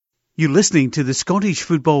You're listening to the Scottish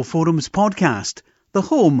Football Forums podcast, the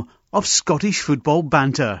home of Scottish football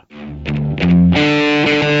banter.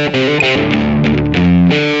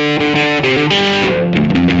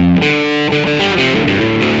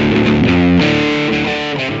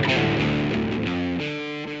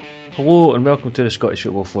 Hello and welcome to the Scottish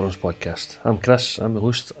Football Forums podcast. I'm Chris, I'm the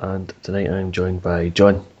host, and tonight I'm joined by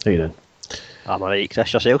John. How you doing? I'm alright,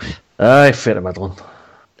 Chris, yourself? Aye, fair to middling.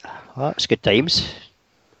 Well, it's good times.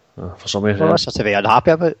 For some reason. Well, that's not to be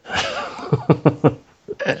unhappy about.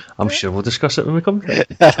 I'm sure we'll discuss it when we come to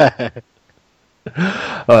it.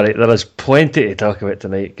 Alright, there is plenty to talk about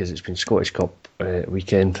tonight because it's been Scottish Cup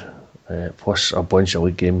weekend, plus a bunch of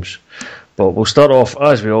league games. But we'll start off,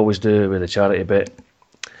 as we always do, with the charity bet.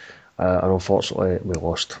 And unfortunately, we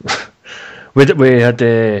lost. we had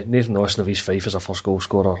Nathan Austin of East Fife as our first goal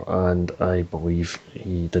scorer, and I believe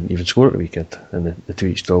he didn't even score at the weekend in the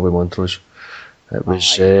 2-each draw with Montrose. It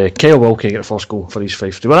was Kyle Wilkie got the first goal for East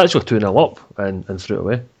Fife. They were actually 2-0 up and threw it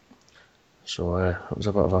away. So it was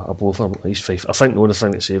a bit of a blow for East Fife. I think the only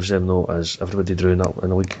thing that saves them though is everybody drew in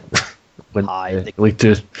the league. League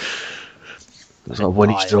 2. There's like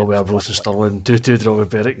 1-each draw with Arbroath and Stirling, 2-2 draw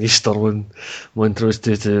with Berwick and East Stirling, Montrose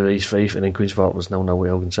 2-2 with East Fife, and then Queen's Park was 0-0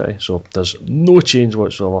 with Elgin City. So there's no change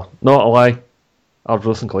whatsoever. Not a lie,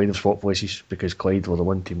 Arbroath and Clyde have swapped places because Clyde were the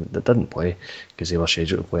one team that didn't play because they were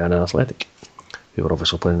scheduled to play an Athletic, who were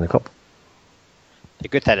obviously playing in the Cup. The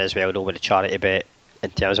good thing as well, though, with the charity bet, in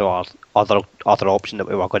terms of our other option that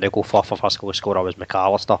we were going to go for first goal scorer was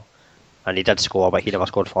McAllister. And he did score, but he never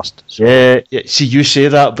scored first. So. Yeah, see, you say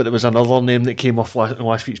that, but there was another name that came off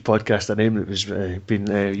last week's podcast, a name that was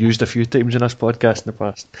been used a few times in this podcast in the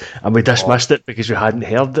past. And we dismissed it because we hadn't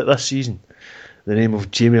heard it this season. The name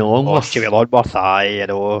of Jamie Longworth. Jamie Longworth, aye,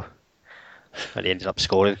 and he ended up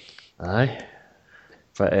scoring. Aye.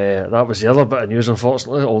 But that was the other bit of news,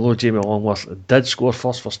 unfortunately, although Jamie Longworth did score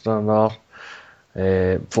first for Stranraer.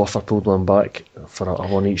 Forfar pulled one back for a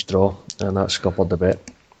 1-each draw, and that scuppered the bet.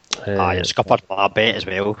 It scuppered my bet as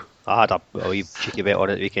well. I had a wee cheeky bet on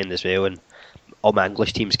it the weekend as well, and all my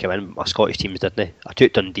English teams came in, my Scottish teams didn't. I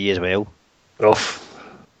took Dundee as well.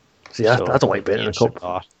 See, I don't like betting in the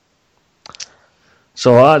Cup.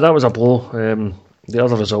 So that was a blow. The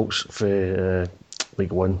other results for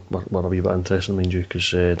League 1 were a wee bit interesting, mind you,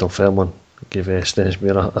 because Dunfermline gave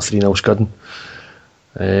Stennismuir a 3-0 scudding.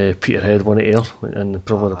 Peterhead won at Ayr, and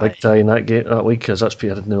probably the big tie in that league, because that's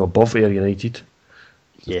Peterhead now above Ayr United.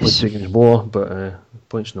 Yes. More, but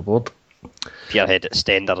points on the board. Peterhead at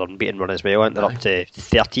Stender unbeaten run as well, and they're up to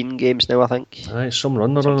 13 games now, I think. Aye, some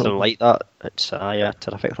run they're on. Something like that. It's a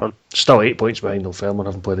terrific run. Still 8 points behind Dunfermline,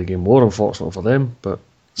 haven't played a game more, unfortunately for them, but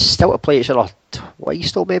still to play each other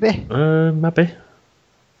twice though, maybe? Maybe.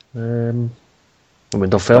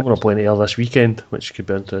 Dunfermline are playing Ayr this weekend, which could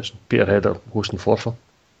be interesting. Peterhead are hosting Forfar.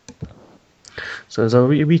 So there's a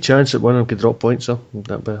wee chance that one of them could drop points. So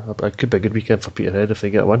it could be a good weekend for Peterhead if they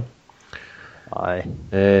get a win. Aye.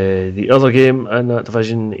 The other game in that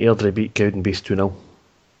division, Airdrie beat Cowdenbeath 2-0.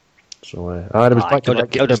 So there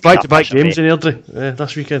was back-to-back games in Airdrie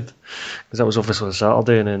this weekend, because that was obviously on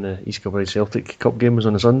Saturday, and then the East Kilbride Celtic Cup game was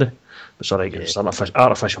on a Sunday. But it's alright, it's an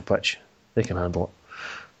artificial pitch. They can handle it.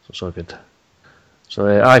 So it's all good.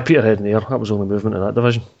 So Peterhead and Ayr, that was the only movement in that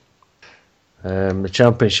division. The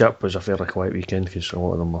Championship was a fairly quiet weekend because a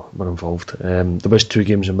lot of them were involved. There was 2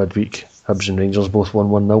 games in midweek. Hibs and Rangers both won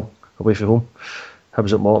 1-0 away from home.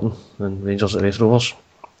 Hibs at Morton and Rangers at Raith Rovers.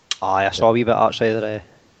 Aye, I saw a wee bit actually of the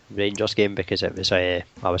Rangers game because it was I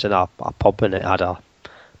was in a pub and it had a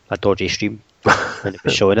dodgy stream and it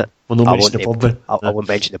was showing it. Well, no mention the pub then. I won't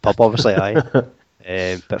mention the pub, obviously, aye.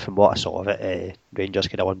 But from what I saw of it, Rangers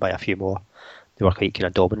could have won by a few more. They were quite kind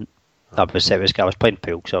of dominant. I was playing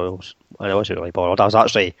pool, so I wasn't really bothered. I was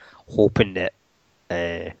actually hoping that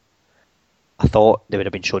I thought they would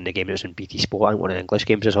have been showing the game that was on BT Sport. I think one of the English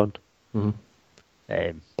games was on.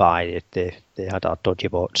 Mm-hmm. But they had a dodgy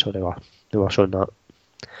bot, so they were showing that.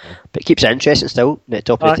 But it keeps it interesting still at the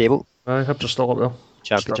top of the table. Hibs are still up there.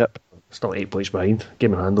 Championship. Still 8 points behind.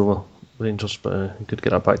 Game in hand over Rangers, but could get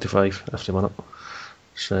that back to 5 if they win it.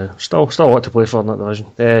 So still a lot to play for in that division.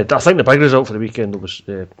 I think the big result for the weekend was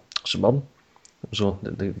St Mirren. So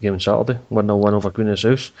the game on Saturday, 1-0 win over Queen of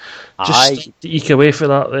the South. Just to eke away for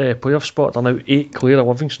that playoff spot, they're now 8 clear of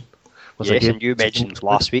Livingston. Yes, and you mentioned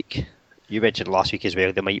last week as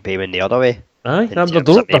well, they might be in the other way. Aye, they're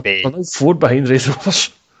now 4 behind Raith Rovers.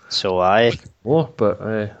 So aye. But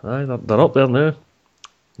they're up there now.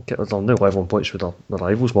 They're now 11 points with their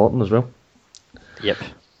rivals Morton as well. Yep.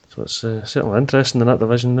 So it's certainly interesting in that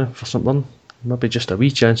division now for St Mirren. Maybe just a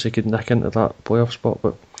wee chance they could nick into that playoff spot,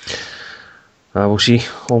 but We'll see.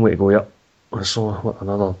 Long way to go yet. So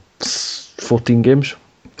another 14 games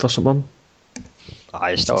for St Mirren.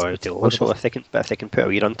 Aye, it's still out to go, so if they can put a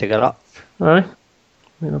wee run together. Aye.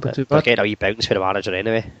 Might not be too They're bad. getting a wee bounce for the manager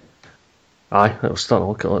anyway. Aye, it was starting to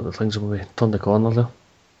look like the things will be turned the corner there.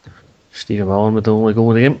 Stephen Millen with the only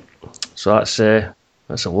goal of the game. So that's the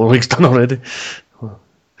lower league's done already.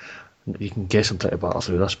 You can guess I'm trying to battle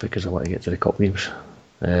through this because I want to get to the cup games.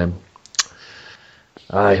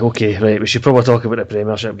 Aye, okay, right. We should probably talk about the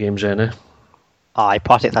Premiership games then, eh? Aye,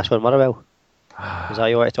 Partick Thistle and Motherwell. Is that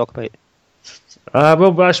you want to talk about?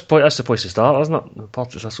 Well, that's the place to start, isn't it?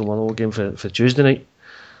 Partick Thistle Motherwell game for Tuesday night.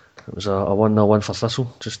 It was a 1-0 win for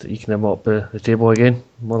Thistle, just to eke them up the table again.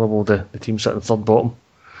 Motherwell, the team sitting third bottom,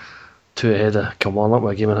 2 ahead of Kilmarnock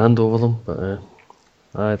with a game in hand over them. But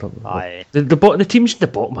I don't know. Aye. The teams in the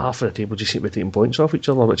bottom half of the table just seem to be taking points off each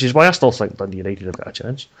other, which is why I still think Dundee United have got a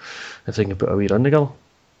chance if they can put a wee run together.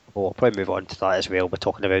 Well, we'll probably move on to that as well. We're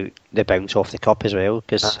talking about the bounce off the cup as well,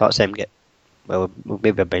 because that's them get. Well,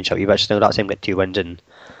 maybe a bounce up a wee bit still. That's them get 2 wins in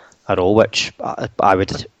a row, which I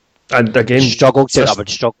would. And again, I would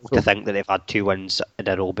struggle to think that they've had 2 wins in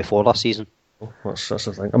a row before last season. That's the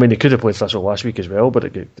thing. I mean, they could have played Thistle last week as well, but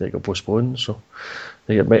it got postponed. So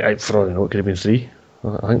they might, for all I know, it could have been 3.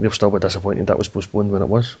 I think they'll still be disappointed that was postponed when it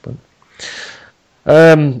was. But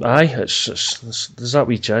aye, there's that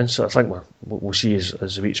wee chance. I think we'll see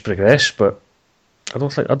as the weeks progress. But I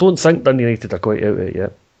don't think Dundee United are quite out of it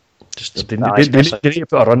yet. Just they need to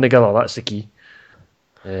put a run together. That's the key.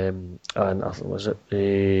 And was it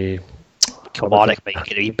Kilmarnock might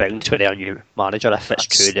get a wee bounce with their new manager if it's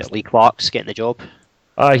true that Lee Clark's getting the job.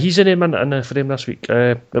 He's in the frame this week.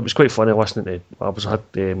 It was quite funny listening to. I had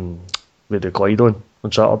Radio Clyde on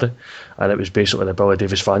Saturday, and it was basically the Billy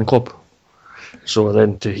Davies fan club. So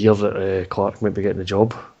then to hear that Clark might be getting the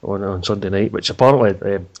job on Sunday night, which apparently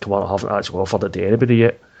Kilmarnock haven't actually offered it to anybody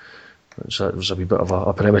yet. So it was a wee bit of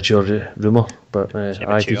a premature rumour, but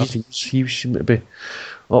he seemed to be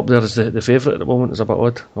up there as the favourite at the moment. Is a bit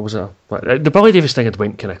odd. The Billy Davies thing had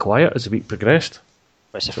went kind of quiet as the week progressed.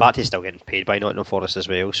 But it's the fact he's still getting paid by Nottingham Forest as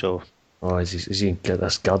well. So is he get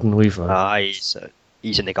this garden leave?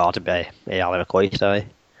 He's in the garden by Ali McCoy.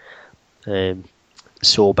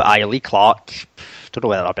 But Lee Clark, don't know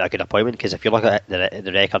whether that'll be a good appointment, because if you look at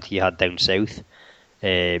the record he had down south.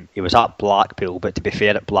 He was at Blackpool, but to be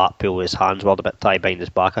fair, at Blackpool his hands were a bit tied behind his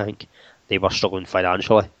back. I think they were struggling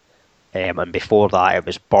financially, and before that it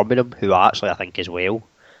was Birmingham, who actually I think as well,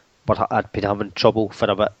 but had been having trouble for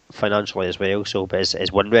a bit financially as well. So, but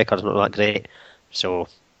his win record's not that great. So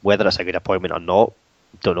whether it's a good appointment or not,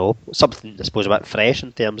 don't know. Something I suppose a bit fresh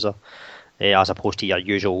in terms of as opposed to your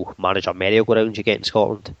usual manager merry-go-round you get in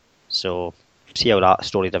Scotland. So see how that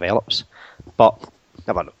story develops. But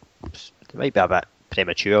never know. It might be a bit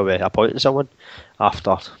premature with appointing someone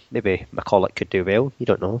after maybe McCulloch could do well. You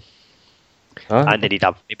don't know. And maybe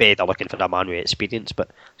they're looking for a man with experience, but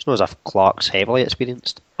it's not as if Clark's heavily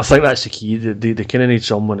experienced. I think that's the key. They kind of need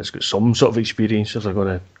someone that's got some sort of experience if they're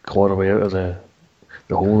going to claw their way out of the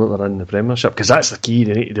hole that they're in the Premiership, because that's the key.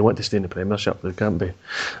 They want to stay in the Premiership. They can't be.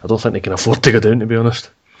 I don't think they can afford to go down, to be honest.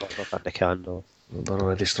 I don't think they can, though. They're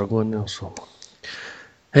already struggling now. So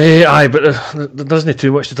aye, but there isn't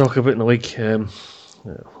too much to talk about in the league.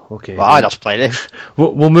 Okay. Well, there's plenty.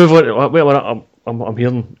 We'll move on. Wait a minute. I'm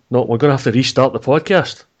hearing. No, we're going to have to restart the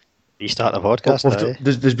podcast. Restart the podcast.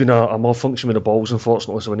 There's been a malfunction with the balls,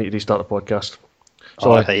 unfortunately, so we need to restart the podcast.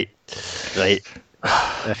 So right.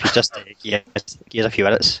 If you just give us a few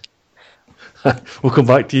minutes, we'll come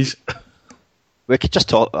back to you. We could just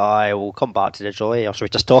talk. We'll come back to the joy, or should we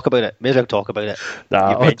just talk about it? May as well talk about it.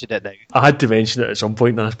 Nah, you mentioned it now. I had to mention it at some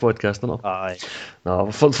point in this podcast, didn't I? Aye.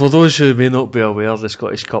 No, for those who may not be aware, the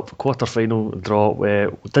Scottish Cup quarter-final draw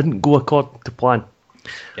didn't go according to plan.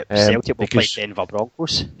 Yep, Celtic will play Denver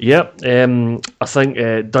Broncos. Yep, I think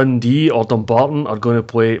Dundee or Dumbarton are going to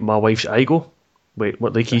play my wife's Igo. Wait,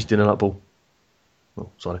 what he's doing in that ball? Oh,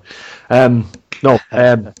 sorry. What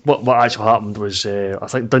actually happened was I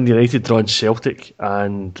think Dundee United drawn Celtic,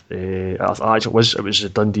 and it was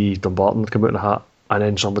Dundee Dumbarton that came out in the hat, and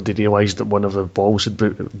then somebody realised that one of the balls had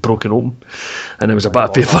broken open, and there was a bit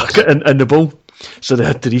of paper in the ball, so they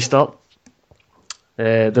had to restart.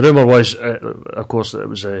 The rumour was, of course, that it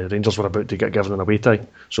was Rangers were about to get given an away tie,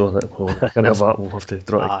 so that we'll can have that. We'll have to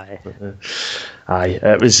draw it. Aye,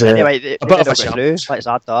 it was anyway. A bit of a through. Let's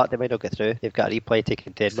add that. They might not get through. They've got a replay to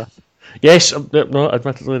contend with. Yes, no,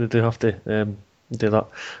 admittedly they do have to do that.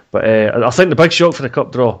 But I think the big shock for the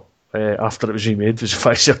cup draw after it was remade was the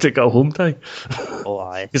fact Celtic got a home tie. Oh,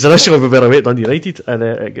 aye. Because initially we were away at Dundee United, and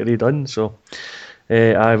it got redone. So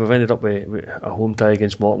We've ended up with a home tie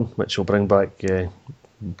against Morton, which will bring back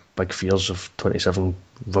big fears of 27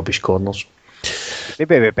 rubbish corners.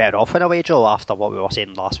 Maybe we're better off in a way, Joe, after what we were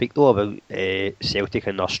saying last week, though, about Celtic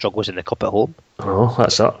and their struggles in the Cup at home. Oh,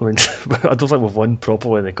 that's it. I mean, I don't think we've won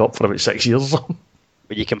properly in the Cup for about 6 years.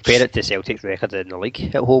 When you compare it to Celtic's record in the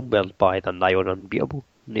league at home, whereby they're nigh on unbeatable,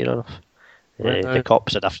 near enough. The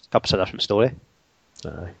Cup's a different story.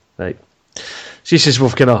 Right. Since we'll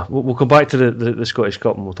come back to the Scottish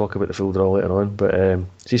Cup and we'll talk about the full draw later on. But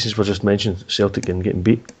since we're just mentioning Celtic and getting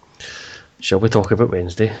beat, shall we talk about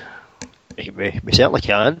Wednesday? We certainly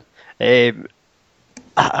can. It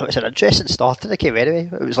was an interesting start to the game anyway.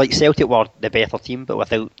 It was like Celtic were the better team, but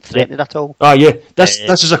without threatening at all. This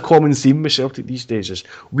is a common theme with Celtic these days. Is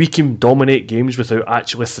we can dominate games without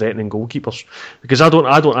actually threatening goalkeepers. Because I don't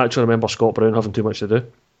actually remember Scott Brown having too much to do,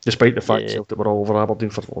 despite the fact Celtic were all over Aberdeen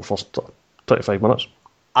for the first 25 minutes.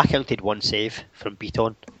 I counted one save from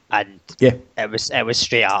Beaton, and it was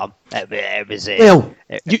straight at him. It was.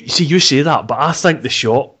 You say that, but I think the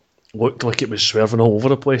shot looked like it was swerving all over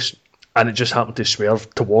the place, and it just happened to swerve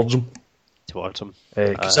towards him.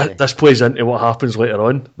 Because this plays into what happens later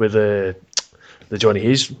on with the Johnny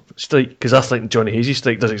Hayes strike. Because I think Johnny Hayes'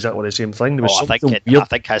 strike does exactly the same thing. I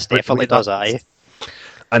think his definitely does that.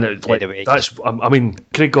 And I mean,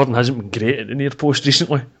 Craig Gordon hasn't been great at the near post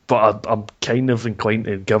recently, but I'm kind of inclined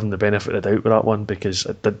to give him the benefit of the doubt with that one because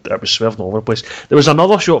it was swerving all over the place. There was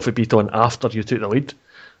another shot for Beaton after you took the lead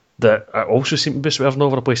that also seemed to be swerving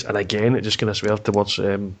over the place, and again it just kind of swerved towards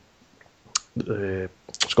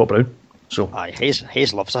Scott Brown. So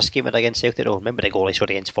Hayes loves this game against Celtic. Remember the goal he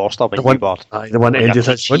scored against Forster when the one ended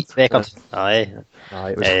his record. It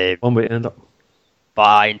was one way to end up.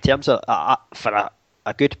 But in terms of for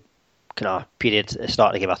a good kind of period at the start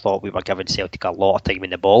of the game, I thought we were giving Celtic a lot of time in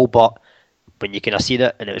the ball, but when you kind of seen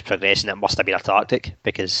it and it was progressing, it must have been a tactic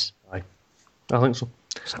because I think so.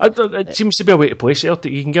 It seems to be a way to play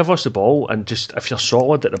Celtic. You can give us the ball, and just if you're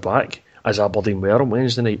solid at the back, as Aberdeen were on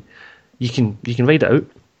Wednesday night, you can ride it out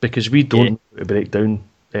because we don't break down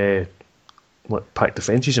packed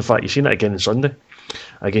defences. In fact, you've seen it again on Sunday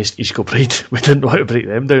against East Kilbride. We didn't know how to break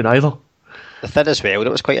them down either. The thing as well, it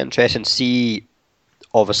was quite interesting to see.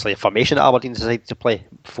 Obviously, a formation that Aberdeen decided to play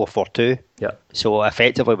 4-4-2. Yeah. So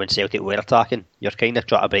effectively, when Celtic were attacking, you're kind of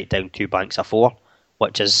trying to break down two banks of four,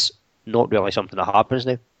 which is not really something that happens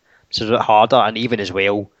now. So it's a bit harder, and even as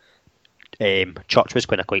well, Church was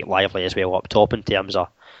kind of quite lively as well up top in terms of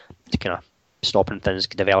kind of stopping things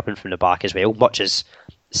developing from the back as well. Much as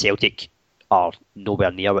Celtic are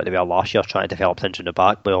nowhere near what they were last year, trying to develop things from the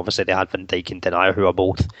back, but obviously they had Van Dijk and Denier, who are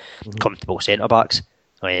both comfortable centre backs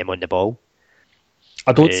on the ball.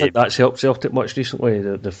 I don't think that's helped Celtic much recently.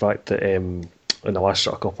 The fact that in the last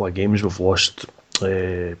sort of couple of games we've lost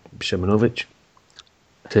Simonovic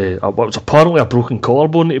to what was apparently a broken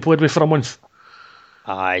collarbone that he played with for a month.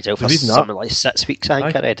 He's out for something like 6 weeks, I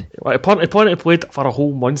think I read. Apparently he played for a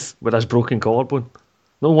whole month with his broken collarbone.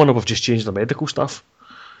 No wonder we've just changed the medical stuff.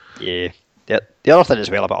 Yeah. The other thing as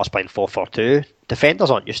well about us playing 4-4-2, defenders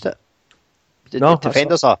aren't used to it.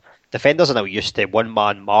 Defenders are now used to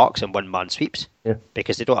one-man marks and one-man sweeps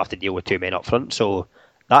because they don't have to deal with two men up front. So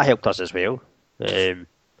that helped us as well. You're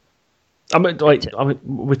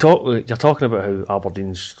talking about how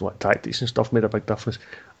Aberdeen's tactics and stuff made a big difference.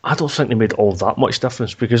 I don't think they made all that much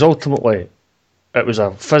difference because ultimately it was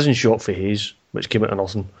a fizzing shot for Hayes, which came out of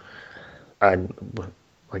nothing. And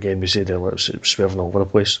again, we said it was swerving all over the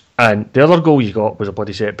place. And the other goal you got was a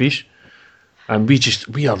bloody set piece. And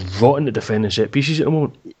we are rotten at defending set pieces at the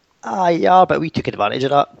moment. But we took advantage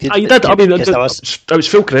of that. You did. I mean, it was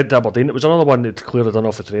full credit to Aberdeen. It was another one that clearly done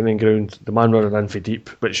off the training ground. The man running in for deep,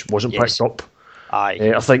 which wasn't picked up.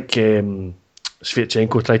 I think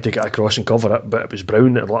Sviatchenko tried to get across and cover it, but it was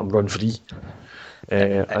Brown that let him run free.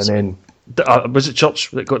 And then was it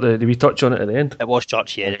Church that got the wee touch on it at the end? It was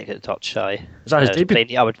Church, that got the touch. Aye. Was that his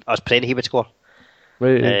debut? I was praying he would score.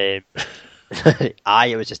 Right.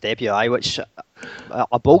 It was his debut. Which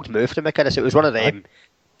a bold move from McInnes. It was one of them.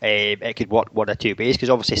 It could work one or two ways because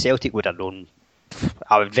obviously Celtic would have known.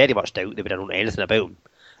 I would very much doubt they would have known anything about him,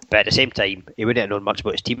 but at the same time, he wouldn't have known much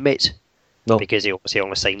about his teammates because he obviously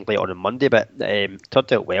only signed late on Monday. But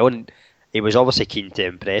turned out well, and he was obviously keen to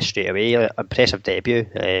impress straight away. Impressive debut.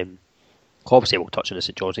 Obviously, we'll touch on the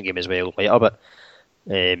St Johnstone game as well later, but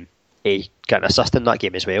he got an assist in that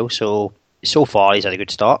game as well. So far, he's had a good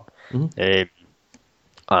start. Mm-hmm.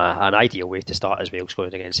 An ideal way to start as well,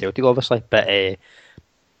 scoring against Celtic, obviously, but.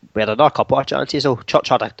 We had another couple of chances though. Church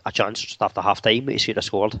had a chance just after half time that he should have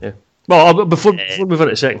scored. Yeah. Well, before we move into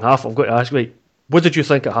the second half, I've got to ask, what did you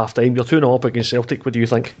think at half time? You're 2-0 up against Celtic. What do you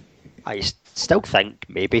think? still think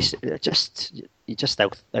maybe you just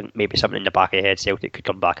still think maybe something in the back of your head Celtic could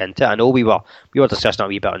come back into it. I know we were discussing a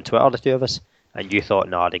wee bit on Twitter, the two of us, and you thought,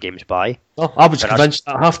 nah, the game's by. No, I was convinced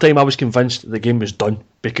at half time. I was convinced the game was done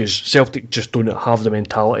because Celtic just don't have the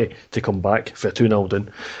mentality to come back for 2-0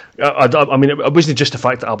 down. I mean, it wasn't just the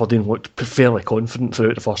fact that Aberdeen looked fairly confident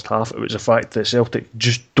throughout the first half. It was the fact that Celtic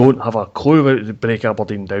just don't have a clue how to break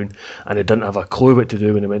Aberdeen down, and they didn't have a clue what to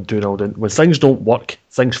do when they went 2-0 down. When things don't work,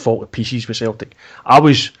 things fall to pieces with Celtic. I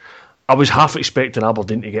was half expecting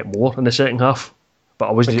Aberdeen to get more in the second half. But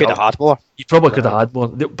I wasn't. We could have had more. You probably could have had more,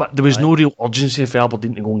 but there was no real urgency for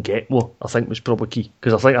Aberdeen to go and get more. I think was probably key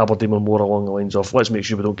because I think Aberdeen were more along the lines of let's make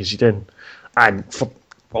sure we don't concede in, and for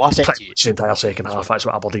I said to you, the entire second half, that's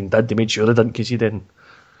what Aberdeen did. They made sure they didn't concede in.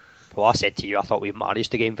 Well, I said to you, I thought we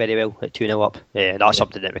managed the game very well at 2-0 up. That's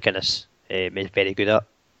something that McInnes made very good at.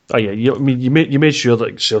 Oh yeah, you made sure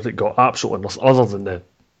that Celtic got absolutely nothing other than the.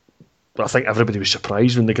 I think everybody was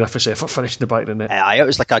surprised when the Griffiths effort finished in the back of the net. It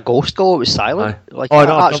was like a ghost goal. It was silent. Like,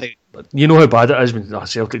 actually, you know how bad it is when a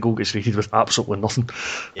Celtic goal gets rated with absolutely nothing.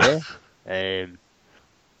 Yeah. But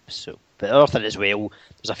the other thing as well,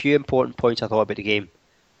 there's a few important points I thought about the game.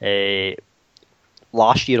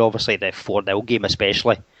 Last year, obviously, the 4-0 game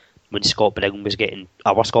especially, when Scott Brown was getting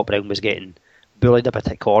bullied a bit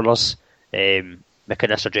at corners,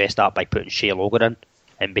 McInnes addressed that by putting Shea Logan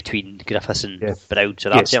in between Griffiths and Brown,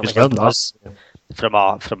 so that certainly helped us from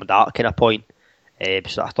that kind of point.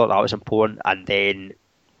 So I thought that was important. And then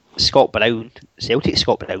Celtic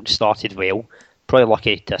Scott Brown started well, probably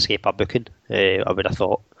lucky to escape a booking, I would have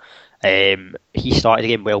thought. He started the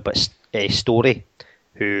game well, but Storey,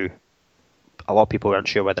 who a lot of people weren't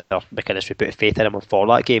sure whether McInnes would put faith in him for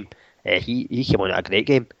that game, he came on at a great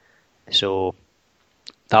game. So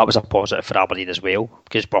that was a positive for Aberdeen as well,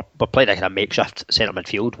 because we're playing a kind of makeshift centre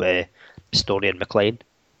midfield with Storey and McLean.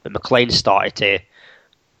 But McLean started to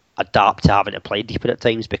adapt to having to play deeper at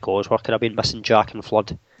times because we're kind of been missing Jack and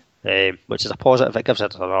Flood, which is a positive. It gives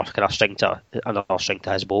it another kind of string to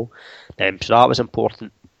his bow. So that was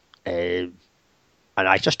important, and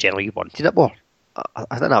I just generally wanted it more. I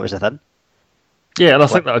think that was the thing. Yeah, and I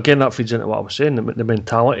think that again that feeds into what I was saying. The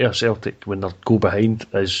mentality of Celtic when they go behind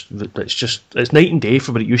it's night and day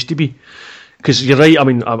from what it used to be. Because you're right. I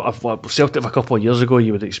mean, Celtic a couple of years ago,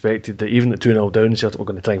 you would have expected that even at 2-0 down, Celtic were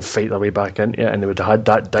going to try and fight their way back into it, and they would have had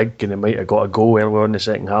that dig, and they might have got a goal earlier in the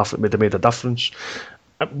second half that would have made a difference.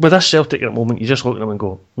 With this Celtic at the moment, you just look at them and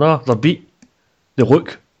go, "No, they're beat. They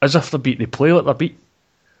look as if they're beat. They play like they're beat."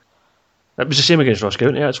 It was the same against Ross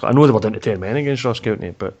County. Actually, I know they were down to 10 men against Ross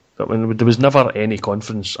County, but there was never any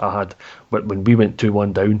confidence I had when we went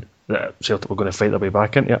 2-1 down that Celtic were going to fight their way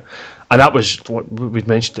back into it. And that was what we'd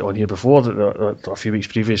mentioned it on here before, that a few weeks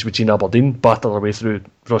previous we'd seen Aberdeen batter their way through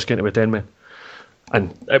Ross County with 10 men.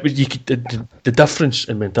 And it was the difference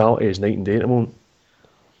in mentality is night and day at the moment.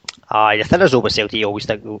 The thing is, though, with Celtic, you always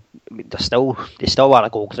think they still are a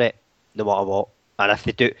goal threat no matter what. And if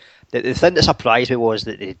they do, the thing that surprised me was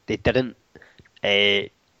that they didn't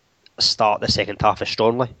start the second half as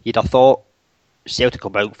strongly. You'd have thought Celtic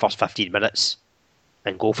come out first 15 minutes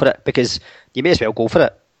and go for it, because you may as well go for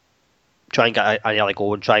it. Try and get an early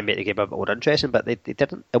goal and try and make the game a bit more interesting, but they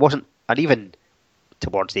didn't. It wasn't, and even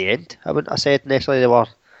towards the end, I wouldn't have said necessarily they were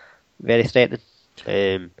very threatening.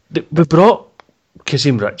 We brought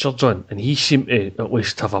Kazim Richards on, and he seemed to at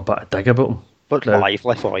least have a bit of dig about him. Looked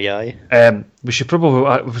lively for you. We should probably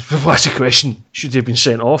ask the question: should he have been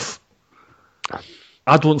sent off?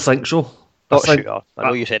 I don't think so. Not sure. I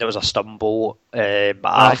know you said it was a stumble, but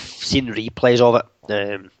I've seen replays of it.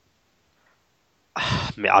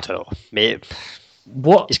 I don't know, mate.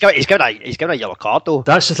 What he's given a yellow card though.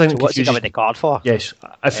 That's the thing. So what's he given the card for? Yes,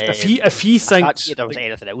 if he thinks there was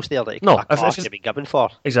anything else there that no, a card should have been given for.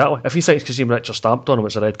 Exactly. If he thinks Kazim Richards stamped on him,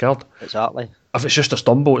 it's a red card. Exactly. If it's just a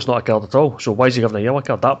stumble, it's not a card at all. So why is he giving a yellow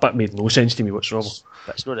card? That bit made no sense to me whatsoever.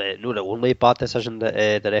 But it's not the only bad decision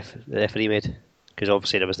that the referee made, because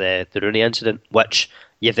obviously there was the Rooney incident, which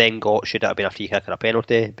you then got should it have been a free kick or a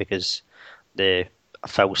penalty, because the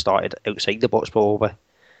foul started outside the box probably.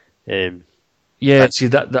 Yeah, see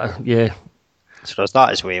that yeah. So there's that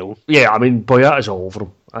as well. Yeah, I mean Boyata's all over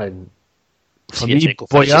him, and for me,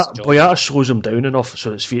 Boyata slows him down enough so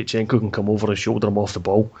that Sviatchenko can come over and shoulder him off the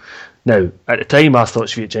ball. Now, at the time, I thought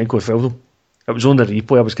Sviatchenko had fouled him. It was on the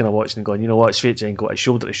replay I was kind of watching and going, you know what, Sviatchenko,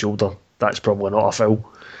 shoulder to shoulder, that's probably not a foul.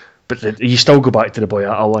 But you still go back to the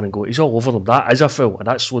Boyata one and go, he's all over them. That is a foul, and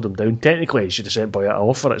that slowed him down. Technically, he should have sent Boyata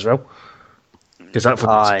off for it as well, because that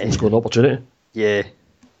was an opportunity. Yeah.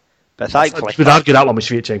 But thankfully, we'd argue that one with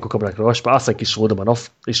Sviatchenko coming across, but I think he slowed him enough.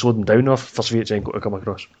 He slowed him down enough for Sviatchenko to come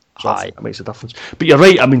across. So I think that makes a difference. But you're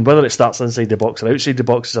right. I mean, whether it starts inside the box or outside the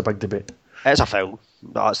box is a big debate. It's a foul.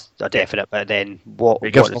 That's a definite. But then what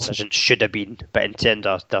decision should have been? But in the end,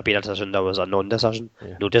 there being a decision, there was a non-decision,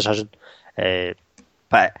 no decision.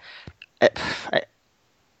 But it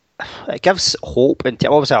gives hope. And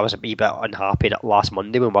obviously, I was a wee bit unhappy that last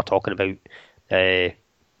Monday when we were talking about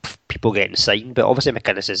people getting signed. But obviously,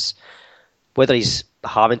 McInnes is, whether he's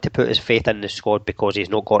having to put his faith in the squad because he's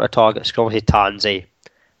not got a target. So obviously, Tansy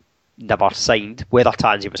never signed. Whether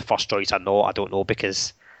Tansy was first choice or not, I don't know,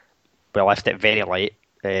 because we left it very late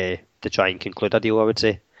to try and conclude a deal, I would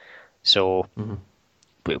say. So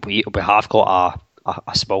we have got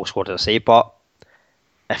a small squad, as I say, but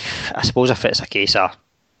I suppose if it's a case of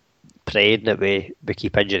praying that we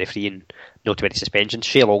keep injury free and no too many suspensions.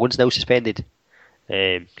 Shea Logan's now suspended.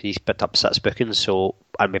 He's picked up 6 bookings,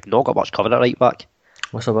 and we've not got much cover at right back.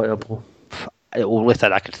 What's about your ball? The only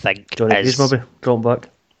thing I could think Johnny is maybe drawn back.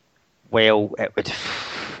 Well, it would.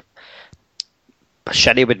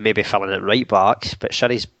 Shinnie would maybe fill in at right back, but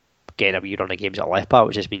Shinnie's getting a wee run of games at left back,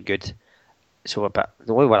 which has been good. So,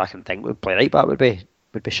 the only one I can think would play right back would be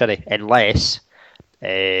Shinnie, unless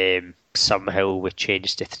somehow we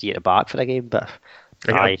changed to 3 at the back for the game. But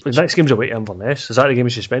the next game's away to Inverness. Is that the game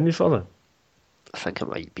he's suspended for then? I think it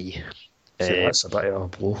might be. So that's a bit of a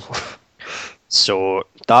blow. So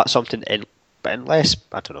that's something. But unless,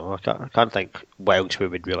 I don't know, I can't think what else we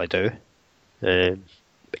would really do.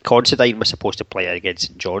 Considine was supposed to play against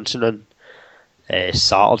St Johnstone on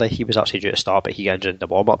Saturday. He was actually due to start, but he got injured in the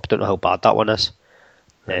warm-up. Don't know how bad that one is.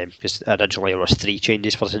 Because originally there was 3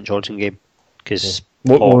 changes for the St Johnstone game.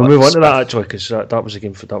 We'll move on to that actually, because that was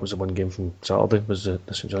the one game from Saturday, was the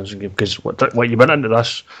St Johnstone game. Because what you went into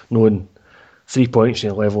this knowing 3 points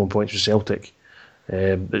and 11 points with Celtic.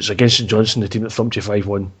 It's against St Johnstone, the team that thumped you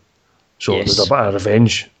 5-1. So there's a bit of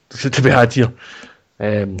revenge to be had here.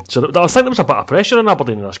 So I think there was a bit of pressure on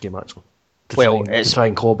Aberdeen in this game actually. To try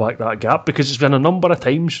and claw back that gap, because it's been a number of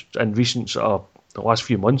times in recent the last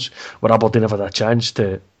few months where Aberdeen have had a chance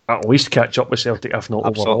to at least catch up with Celtic, if not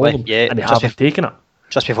overhaul them, and they haven't taken it.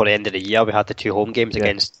 Just before the end of the year, we had the 2 home games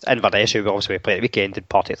against Inverness, who obviously we played at the weekend, and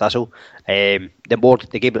Partick Thistle. The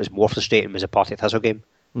game that was more frustrating was the Partick Thistle game,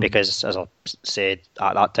 because, as I said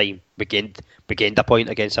at that time, we gained a point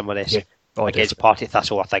against Inverness. Yeah. Against Partick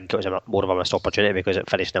Thistle, I think it was more of a missed opportunity because it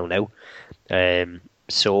finished 0-0.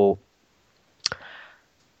 So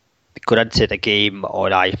going into the game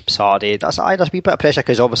on Saturday, there's a wee bit of pressure,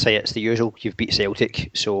 because obviously it's the usual. You've beat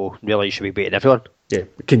Celtic, so really you should be beating everyone. Yeah,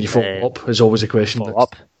 can you follow up? Is always a question. Follow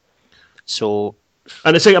up. So,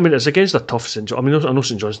 and it's against a tough St Johnstone. I know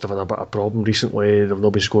St Johnstone have had a bit of a problem recently. They've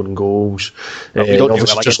not been scoring goals. They've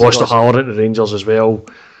obviously just lost to Harland at the Rangers as well.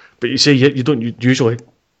 But you say you don't usually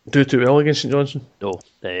do too well against St Johnstone. No,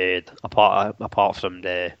 apart from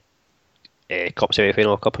the Cup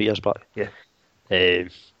semi-final a couple of years back. Yeah.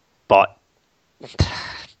 But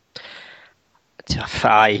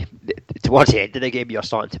towards the end of the game, you're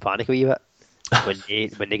starting to panic a wee bit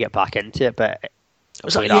when they get back into it. But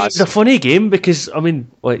it's a funny game, because I mean,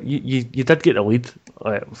 you did get the lead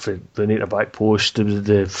for the near back post. There was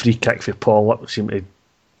the free kick for Paul.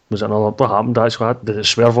 Was it another? What happened actually? Did it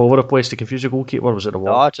swerve over the place to confuse the goalkeeper? Was it the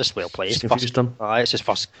wall? No, just well placed. It's his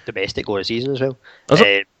first domestic goal of the season as well. Is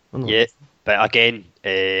it? Yeah, but again,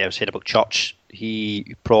 I was saying about Church.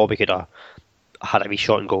 He probably could have had a wee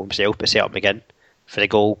shot and goal himself, but set up again for the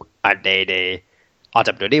goal. And then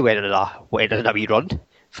Adam Rooney went in a wee run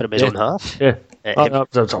from his own half. Yeah, that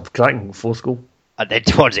was a cracking 4th goal. And then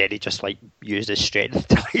towards the end, he just used his strength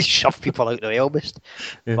to shove people out the way almost.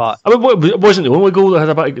 Yeah. But I mean, it wasn't the only goal that had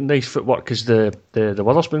a bit of nice footwork, because the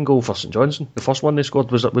Witherspoon goal for St Johnstone, the first one they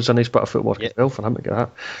scored, was a nice bit of footwork as well for him to get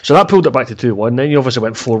that. So that pulled it back to 2-1. Then you obviously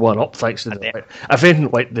went 4-1 up thanks to if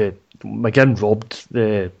anything, the McGinn robbed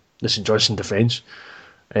the St Johnstone defence.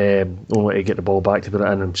 Only to get the ball back to put it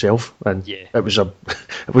in himself, and it wasn't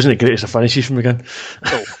the greatest of finishes from McGinn.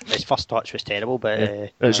 No, his first touch was terrible, but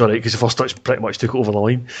it's alright, because the first touch pretty much took it over the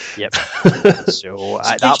line. Yep. So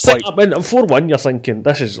at that point, I mean, at 4-1, you're thinking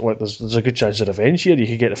this is there's a good chance of revenge here. You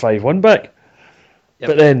could get the 5-1 back. Yep.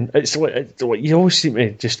 But then it's you always seem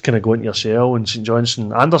to just kind of go into your shell. And St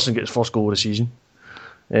Johnstone, Anderson gets his first goal of the season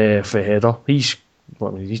for a header. He's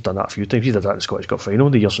done that a few times. He did that in the Scottish Cup final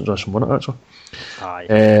the year St Johnstone won it, actually.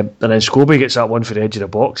 And then Scobie gets that one for the edge of the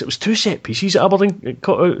box. It was 2 set pieces at Aberdeen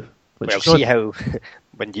cut out. Well, see how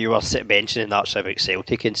when you were mentioning that about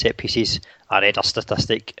Celtic and set pieces, I read a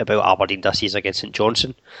statistic about Aberdeen this season against St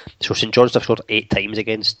Johnstone. So St Johnstone have scored 8 times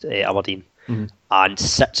against Aberdeen, and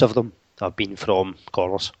 6 of them have been from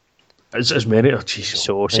corners. As many. Oh, geez.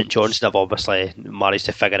 So St Johnstone have obviously managed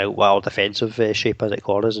to figure out what our defensive shape is at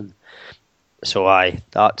corners, and so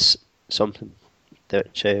that's something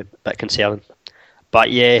that's a bit concerning.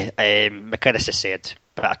 But yeah, McInnes has said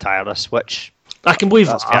a bit of tiredness, which I can believe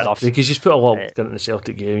that's fair enough. because you've put a lot of work into the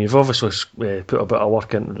Celtic game. You've obviously put a bit of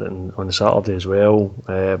work into it on the Saturday as well.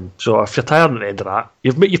 So if you're tired at the end of that,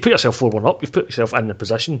 you've put yourself 4-1 up. You've put yourself in the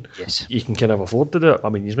position. Yes, you can kind of afford to do it. I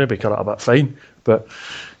mean, you've maybe cut it a bit fine, but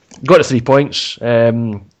got the 3 points.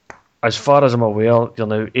 As far as I'm aware, you're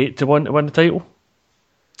now 8-1 to win the title.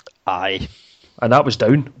 Aye. And that was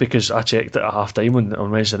down because I checked it at half time on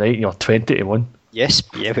Wednesday night and you're 20-1. Yes,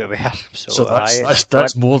 yeah, we were. So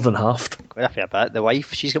that's more than half. Quite a fair bit. The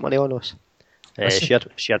wife, she's got money on us. She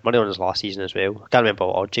had money on us last season as well. I can't remember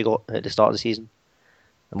what odds she got at the start of the season.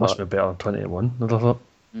 It must have been better than 20-1, I'd have thought.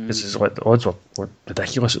 Because the odds were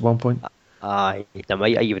ridiculous at one point. Aye, there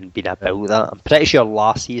might have even been about that. I'm pretty sure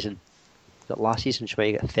last season she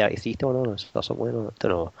might get 33-1 on us or something like that. I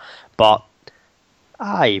don't know. But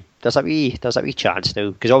aye, there's a wee chance now,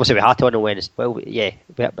 because obviously we had to win on Wednesday. Well, yeah,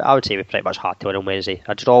 I would say we pretty much had to win on Wednesday.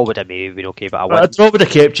 A draw would have maybe been okay, but a draw would have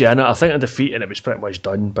kept you in it. I think a defeat and it was pretty much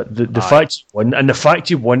done. But the fact you won, and the fact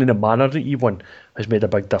you won in the manner that you won, has made a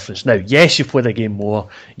big difference. Now, yes, you've played a game more.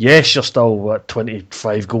 Yes, you're still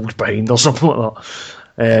 25 goals behind or something like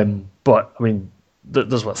that. But I mean,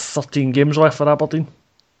 there's 13 games left for Aberdeen.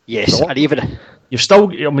 Yes, and even you've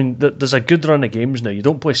still. I mean, there's a good run of games now. You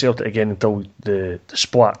don't play Celtic again until the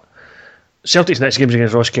split. Celtic's next game's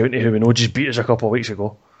against Ross County, who we know just beat us a couple of weeks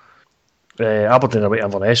ago. Aberdeen away at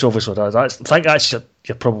Inverness, obviously. I think that's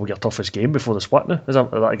probably your toughest game before the split now. Is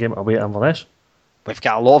that a game away at Inverness? We've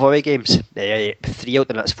got a lot of away games. 3 out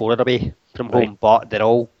the next 4 are away from home, but they're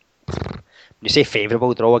all, when you say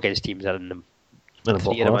favourable, they're all against teams that are in the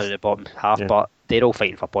 3 of them are in the bottom half, but they're all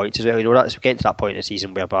fighting for points as well. You know, that's we're getting to that point in the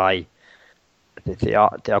season whereby they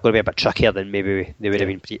are going to be a bit trickier than maybe they would have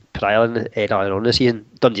been prior on the season.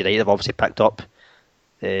 Dundee United have obviously picked up.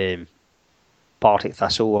 Partick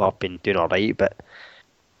Thistle have been doing alright, but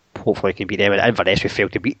hopefully we can beat them. And Inverness we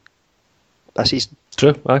failed to beat this season.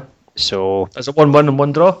 True, aye. So is it 1-1 and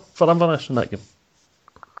 1 draw for Inverness in that game?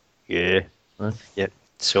 Yeah. Aye. Yeah.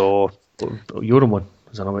 So you're on one.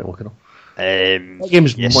 Is that right looking up? That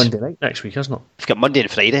game's Monday night next week, isn't it? We've got Monday and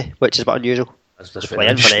Friday, which is a bit unusual. We play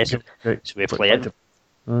Inverness, so we play in,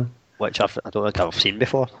 which I don't think I've seen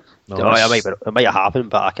before. No, it might have happened,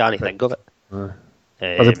 but I can't think of it. Are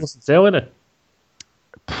they both selling it?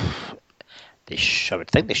 I would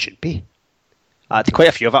think they should be. Quite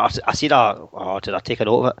a few of it. I seen did I take a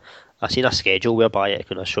note of it? I seen a schedule whereby it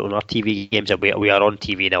kind of showing our TV games, and we are on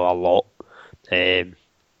TV now a lot.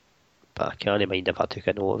 But I can't mind if I took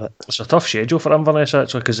a note of it. It's a tough schedule for Inverness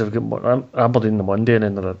actually, because they've got Aberdeen the Monday and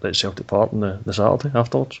then they're at Celtic Park on the Saturday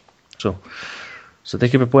afterwards. So they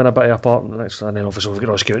could be playing a bit of a part in the next, and then obviously we've got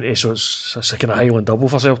Ross County, so it's a kind of Highland double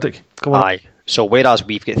for Celtic. Come on. Aye. So whereas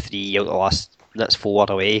we've got 3 out of the last, that's 4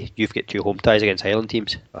 away, you've got 2 home ties against Highland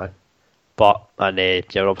teams. Aye. But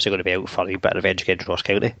you're obviously going to be out for a bit of revenge against Ross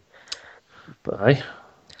County. But aye.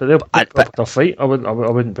 So they'll put up a fight. I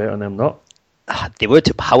wouldn't bet on them not. They would.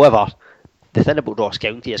 However, the thing about Ross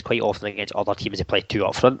County is quite often against other teams they play 2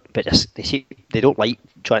 up front, but they don't like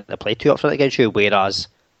trying to play 2 up front against you, whereas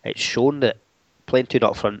it's shown that playing 2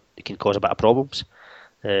 up front can cause a bit of problems.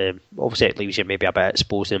 Obviously it leaves you maybe a bit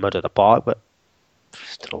exposed in the middle of the park, but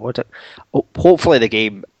hopefully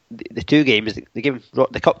the 2 games,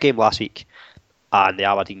 the cup game last week and the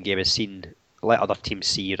Aberdeen game has let other teams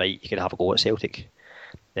see, right, you can have a go at Celtic.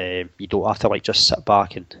 You don't have to just sit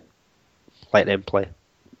back and let them play.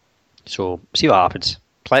 So see what happens.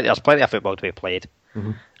 There's plenty of football to be played.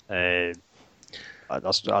 I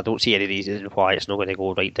don't see any reason why it's not going to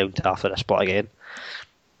go right down to after the split again.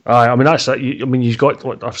 I mean that's it. You've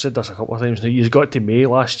got. I've said this a couple of times now. You've got to May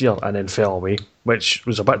last year and then fell away, which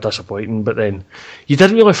was a bit disappointing. But then you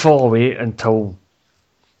didn't really fall away until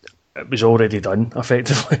it was already done,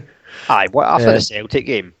 effectively. Aye, after the Celtic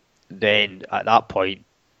game, then at that point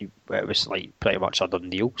it was pretty much a done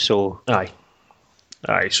deal. So aye.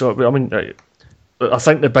 So I mean, I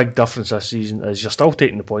think the big difference this season is you're still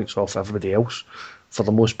taking the points off everybody else for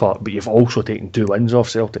the most part, but you've also taken 2 wins off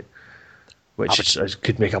Celtic, which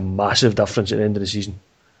could make a massive difference at the end of the season.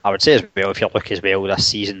 I would say as well, if you look as well this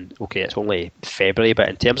season, okay, it's only February, but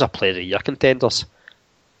in terms of player of the year contenders,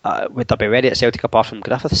 would there be ready at Celtic apart from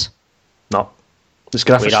Griffiths? No, it's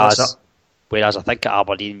Griffiths. Whereas I think at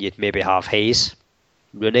Aberdeen you'd maybe have Hayes,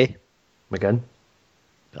 Rooney, McGinn.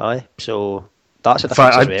 Aye, so that's a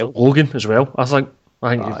difference as well. Logan as well. I think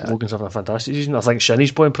Logan's having a fantastic season. I think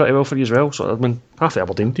Shinnie's playing pretty well for you as well. So I mean, half the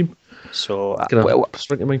Aberdeen team. So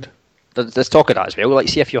spring to mind. there's talk of that as well. Like,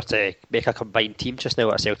 see if you were to make a combined team just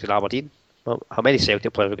now at Celtic and Aberdeen. Well, how many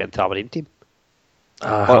Celtic players will get into the Aberdeen team?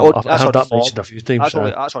 I've heard that mentioned a few times.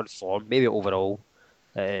 That's on form. Maybe overall,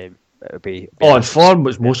 it would be. On form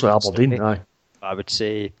was mostly Aberdeen. Aye. I would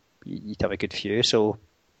say you'd have a good few. So,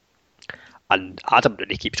 and Adam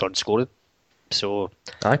really keeps on scoring. So,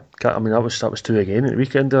 aye. I mean, that was 2 again at the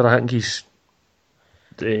weekend. There, I think he's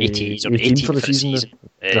 18 for the season.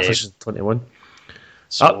 Griffiths is 21.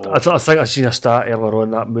 So, I think I seen a stat earlier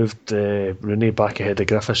on that moved Rooney back ahead of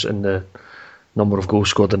Griffiths in the number of goals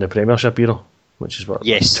scored in the Premiership era, which is what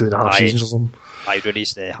 2.5 seasons of them.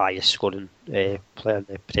 Rooney's the highest scoring player in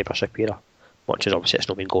the Premiership era, much as obviously it's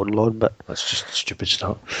not been going long, but that's just a stupid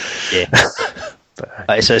stat. Yeah, but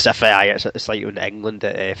it's as if it's like in England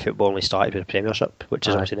that football only started with the Premiership, which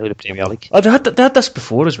is obviously now the Premier League. They had this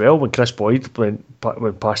before as well when Chris Boyd went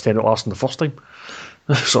past Henrik Larsson the first time.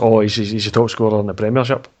 So he's a top scorer in the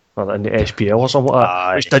Premiership or in the SPL or something like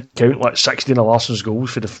that, which did count like 16 of Larsson's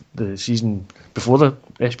goals for the season before the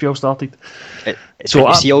SPL started.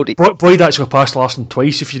 Boyd actually passed Larsson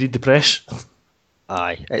twice if you read the press.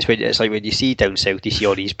 Aye, it's like when you see down south, you see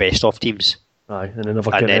all these best of teams. Aye, and they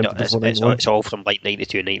never get them before it's all from like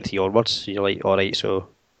 92, 93 onwards. So you're like, alright, so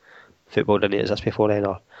football didn't exist before then,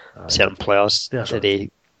 or certain players they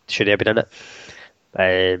should have been in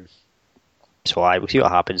it. So we'll see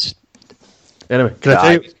what happens. Anyway,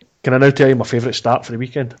 can I now tell you my favourite stat for the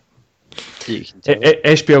weekend?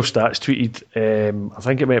 SPL Stats tweeted, I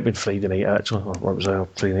think it might have been Friday night actually, or what was it,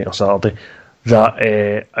 Friday night or Saturday, that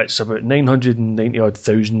it's about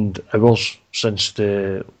 990,000 hours since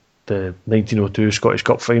the 1902 Scottish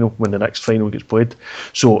Cup final, when the next final gets played.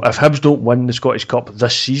 So if Hibs don't win the Scottish Cup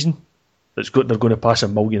this season, they're going to pass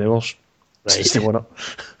 1 million hours since they won it.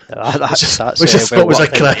 Which I thought was a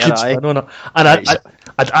cracking spin on it. And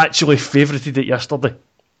I'd actually favourited it yesterday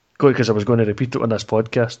because I was going to repeat it on this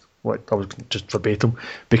podcast. I was just verbatim,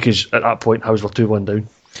 because at that point Hibs were 2-1 down.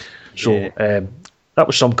 So that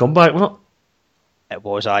was some comeback, wasn't it? It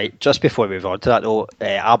was. Just before we move on to that though,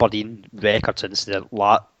 Aberdeen record since the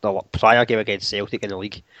prior game against Celtic in the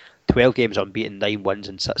league: 12 games unbeaten, 9 wins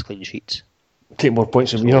and 6 clean sheets. Take more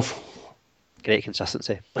points than we have. Great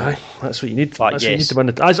consistency. Aye, that's what you need. That's what you need to win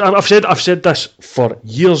it. I've said this for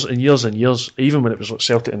years and years and years, even when it was like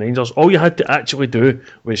Celtic and Rangers. All you had to actually do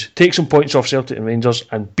was take some points off Celtic and Rangers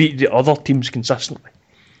and beat the other teams consistently.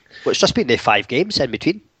 Well, it's just been the 5 games in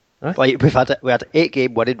between. Like we had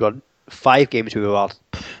 8-game winning run, 5 games we were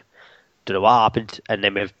don't know what happened, and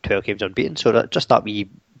then we have 12 games unbeaten. So that wee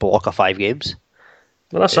block of 5 games.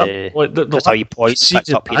 Well, that's it. Like that's how you points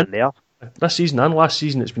picked up here and there. This season and last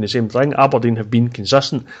season, it's been the same thing. Aberdeen have been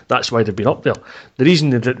consistent. That's why they've been up there. The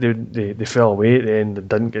reason they fell away at the end and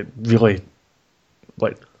didn't get really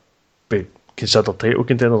be considered title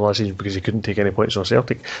contenders last season because they couldn't take any points on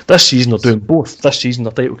Celtic. This season they're doing both. This season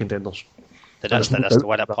they're title contenders. They just to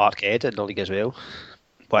win at Parkhead in the league as well,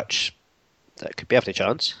 which that could be every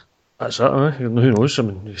chance. That's it. Who knows? I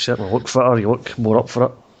mean, you certainly look fitter. You look more up for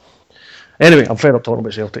it. Anyway, I'm fed up talking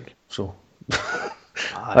about Celtic. So.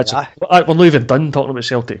 We're not even done talking about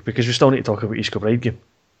Celtic because we still need to talk about East Kilbride game.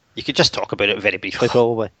 You could just talk about it very briefly,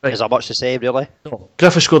 probably. Right. Is there much to say, really? No.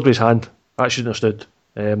 Griffiths scored with his hand. That shouldn't have stood.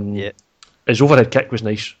 His overhead kick was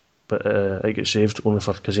nice, but it got saved only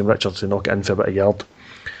for Kazim Richards to knock it in for about a yard.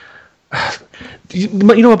 You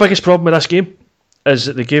know my biggest problem with this game is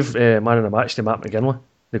that they gave man of the match to Matt McGinley,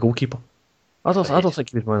 the goalkeeper. I don't think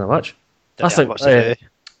he was man of the match.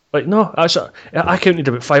 I counted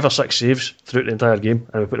about 5 or 6 saves throughout the entire game,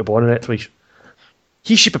 and we put the ball in it twice.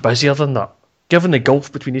 He should be busier than that. Given the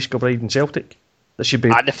gulf between East Kilbride and Celtic, that should be.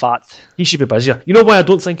 And the fact he should be busier. You know why I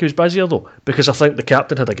don't think he was busier though? Because I think the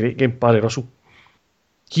captain had a great game, Barry Russell.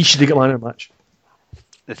 He should have got man of the match.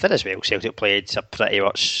 The thing is, Celtic played a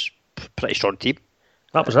pretty strong team.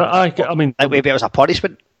 That was it. I mean, maybe it was a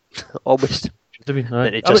punishment, almost. Some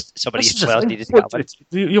of these players needed to get it.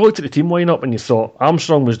 You looked at the team lineup and you thought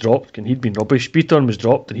Armstrong was dropped and he'd been rubbish. Beaton was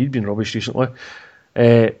dropped and he'd been rubbish recently.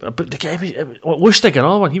 But the guy, Lustig,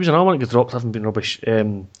 another one. He was another one that got dropped, having been rubbish.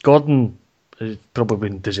 Gordon has probably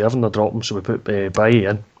been deserving of dropping, so we put Bailly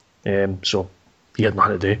in. So he had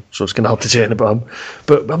nothing to do. So it's kind of hard to say anything about him.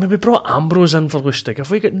 But I mean, we brought Ambrose in for Lustig. If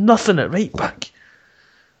we got nothing at right back.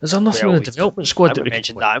 Is there nothing in the development squad that we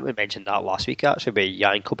mentioned that? We mentioned that last week actually, with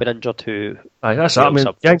Janko being injured. Aye, that's that. I mean,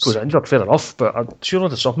 Janko's injured, fair enough, but I'm sure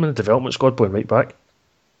there's something in the development squad playing right back.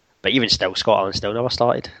 But even still, Scotland still never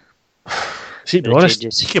started. See, to be honest,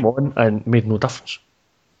 he came on and made no difference.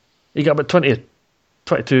 He got about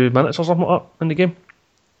 22 minutes or something like that in the game.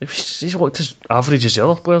 He's looked as average as the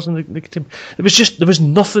other players in the team. There was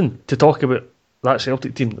nothing to talk about that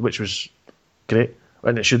Celtic team, which was great,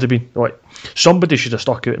 and it should have been. Like, somebody should have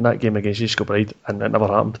stuck out in that game against East Kilbride, and it never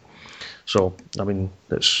happened. So, I mean,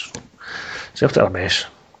 it's Celtic are a mess.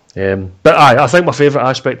 But I think my favourite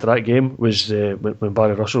aspect of that game was when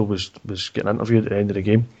Barry Russell was getting interviewed at the end of the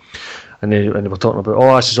game, and they were talking about,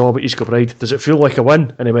 oh, this is all about East Kilbride. Does it feel like a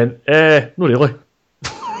win? And he went, not really.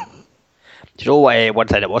 Do you know what? One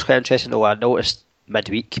thing that was quite interesting though, I noticed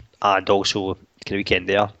midweek and also the weekend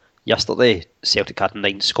there, yesterday, Celtic had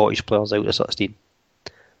 9 Scottish players out of 16.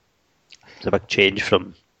 It's a big change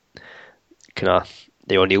from kind of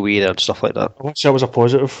the O'Neill era and stuff like that. I wish that was a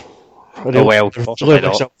positive.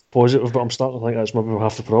 Positive, but I'm starting to think that's maybe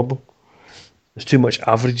half the problem. There's too much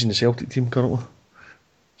average in the Celtic team currently.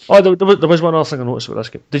 Oh, there was one other thing I noticed about this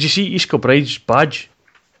game. Did you see East Kilbride's badge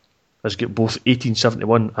has got both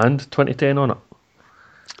 1871 and 2010 on it?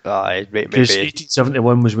 Because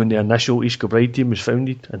 1871 was when the initial East Kilbride team was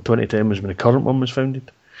founded, and 2010 was when the current one was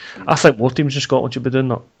founded. I think more teams in Scotland should be doing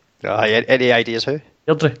that. Any ideas who?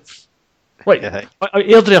 Airdrie. Right,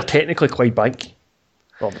 Airdrie are technically Clydebank.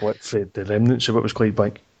 Or what, for the remnants of it was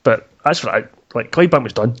Clydebank. But that's right, like Clydebank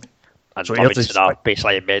was done. And so Airdrie's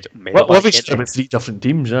basically Livingston about 3 different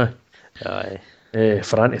teams,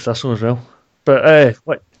 for Anti-Thistle as well. But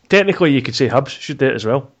technically you could say Hibs should do it as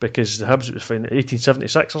well, because the Hibs was founded in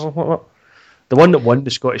 1876 or something like that. The one that won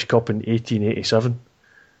the Scottish Cup in 1887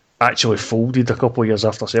 actually folded a couple of years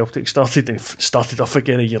after Celtic started and started off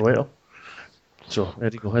again a year later. So there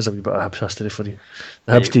you go, here's a wee bit of Hibs history for you.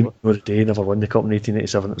 The Hibs team the day never won the cup in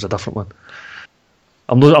 1887, it was a different one.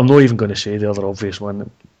 I'm not even going to say the other obvious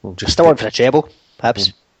one. We'll just still on for the treble,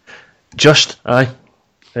 Hibs. Just, because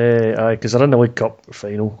they're in the League Cup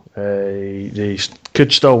final. They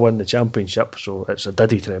could still win the championship, so it's a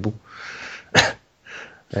Diddy treble.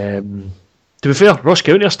 To be fair, Ross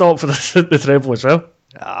County are still up for the treble as well.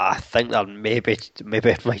 I think they maybe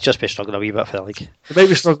might just be struggling a wee bit for the league. They might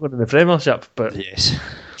be struggling in the Premiership, but yes,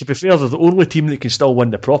 to be fair, they're the only team that can still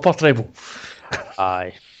win the proper treble.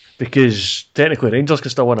 Aye. Because technically Rangers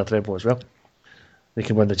can still win a treble as well. They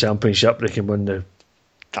can win the championship, they can win the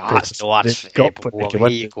Cup, they can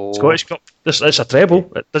win the Scottish Cup. It's a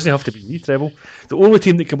treble, it doesn't have to be the treble. The only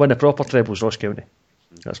team that can win a proper treble is Ross County.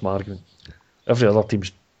 That's my argument. Every other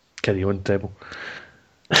team's carry on treble.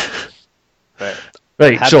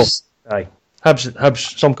 Right, Hibs. So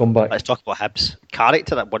Hibs, some comeback. Let's talk about Hibs.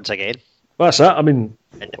 Character once again. Well, that's that. I mean,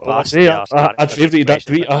 I had favourited that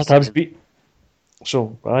tweet. I had Hibs beat.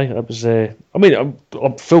 So, it was.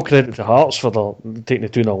 I'm full credit to Hearts for taking the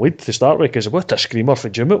 2-0 lead to start with, because what a screamer for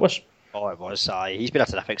Jim it was. Oh, it was. He's been a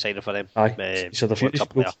terrific signing for them. He's had a few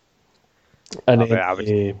goals.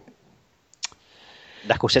 And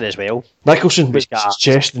Nicholson as well. Nicholson with his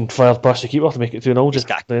chest and fired past the keeper to make it 2-0.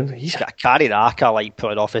 He's got a carry Raka, like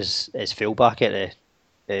putting off his fullback at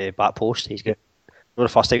the back post. He's good. Not the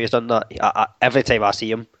first time he's done that. Every time I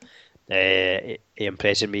see him, he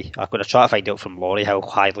impresses me. I'm going to try to find out from Laurie how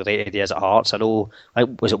highly rated he is at Hearts. I know,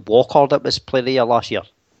 was it Walker that was playing the year last year?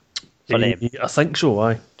 I think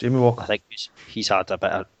so, Jamie Walker. I think he's had a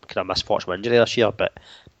bit of kind of misfortune injury this year, but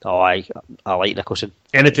I like Nicholson.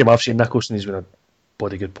 Anytime I've seen Nicholson, he's been a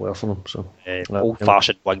bloody good player for them. So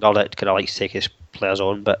old-fashioned winger that kind of likes to take his players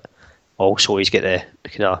on, but also he's got the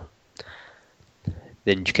kind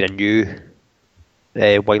of new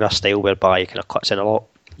winger style whereby he kind of cuts in a lot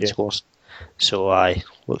and scores. So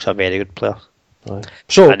looks a very good player.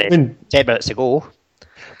 So, and 10 minutes to go.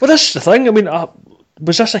 Well, that's the thing. I mean,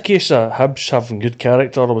 was this a case of Hibs having good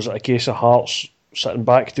character, or was it a case of Hearts sitting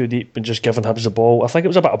back too deep and just giving Hibs the ball? I think it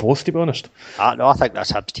was a bit of both, to be honest. No, I think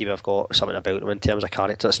this Hibs team have got something about them in terms of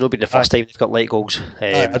character. It's not been the first time they've got late goals.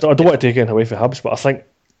 I don't want to take anything away from Hibs, but I think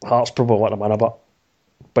Hearts probably let them in a bit.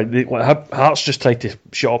 But Hearts just tried to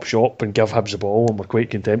shut up shop and give Hibs the ball, and were quite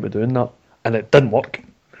content with doing that, and it didn't work.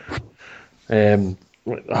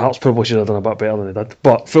 Hearts probably should have done a bit better than they did,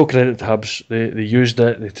 but full credit to Hibs. They used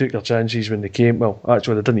it, they took their chances when they came. Well,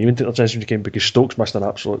 actually they didn't even take their chances when they came, because Stokes missed an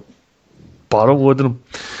absolute barrel load of them.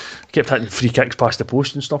 Kept hitting free kicks past the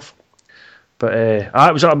post and stuff. But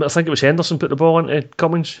I think it was Henderson put the ball into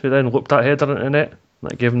Cummings, who then looped that header into the net.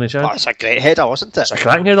 That gave him the chance. It's a great header, wasn't it? It's a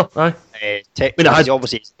cracking header,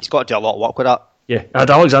 obviously he's got to do a lot of work with that. Yeah, I had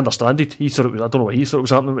Alexander Stranded. He thought it was. I don't know what he thought was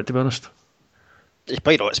happening, but to be honest, he's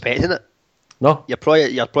probably not expecting it. No, you're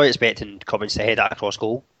probably expecting Cummings to head that across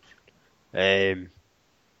goal, set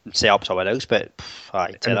up someone else. But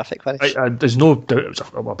terrific finish. There's no doubt it was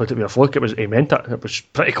about to be a fluke. He meant it. It was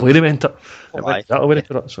pretty clear he meant it. It went that way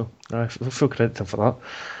for it. So full credit to him for that.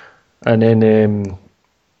 And then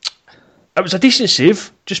it was a decent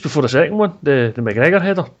save just before the second one, the McGregor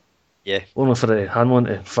header. Yeah. Only for the Hanlon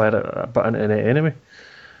to fire it a bit into the net anyway.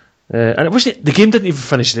 And it wasn't. The game didn't even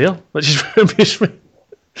finish there, which is what amused me.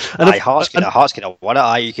 Aye, Hearts could have won it.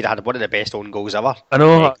 Aye, you could have had one of the best own goals ever. I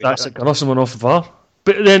know, Gunnarsson went off the bar.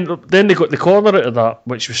 But then they got the corner out of that,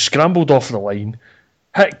 which was scrambled off the line,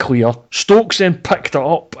 hit clear. Stokes then picked it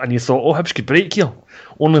up, and you thought, oh, Hibs could break here.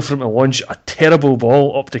 Only for him to launch a terrible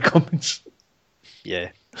ball up to Cummins. Yeah.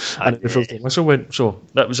 And the filthy whistle went. So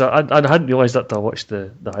that was. I hadn't realised that till I watched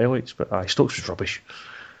the highlights, but aye, Stokes was rubbish.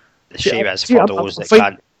 The shame is for those that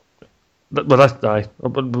can't. But that, aye.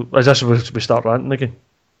 Is this where we start ranting again?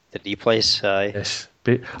 The replays, aye. Yes.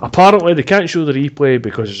 But apparently they can't show the replay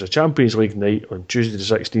because it's a Champions League night on Tuesday the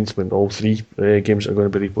 16th when all three games that are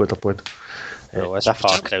going to be replayed are played. No, it's a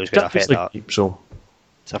far crowd's going to affect that. So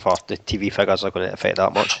it's a far the TV figures are going to affect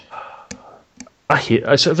that much. I hate it.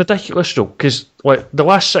 It's ridiculous though, because like the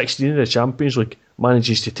last 16 of the Champions League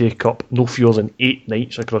manages to take up no fewer than 8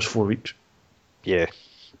 nights across 4 weeks. Yeah.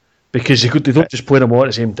 Because they don't just play them all at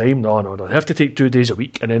the same time. No. They have to take 2 days a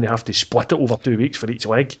week and then they have to split it over 2 weeks for each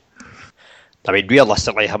leg. I mean,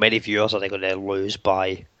 realistically, how many viewers are they going to lose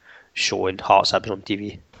by showing Hearts Hibs on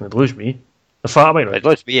TV? It'd lose me. In fact, I might it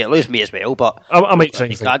lose me as well, but I might try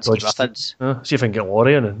and see if I can get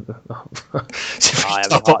Laurie in and a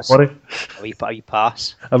wee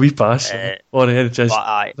pass. A wee pass. Laurie had a chance.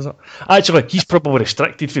 Actually, he's probably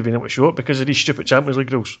restricted from being able to show it because of these stupid Champions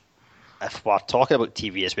League rules. If we're talking about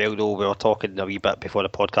TV as well, though, we were talking a wee bit before the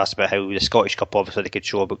podcast about how the Scottish Cup, obviously, they could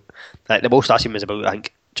show about. Like, the most I seen was about, I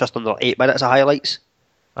think, just under 8 minutes of highlights.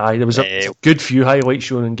 Aye, there was a good few highlights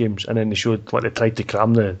shown in games, and then they showed what they tried to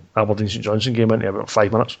cram the Aberdeen St Johnstone game into about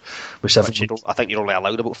 5 minutes with 7. I think you're only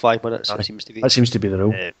allowed about 5 minutes. That seems to be. That seems to be the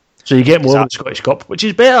rule. So you get more of the Scottish Cup, which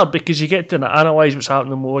is better because you get to analyse what's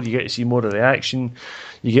happening more. You get to see more of the action.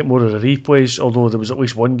 You get more of the replays. Although there was at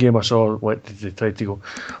least one game I saw where they tried to go,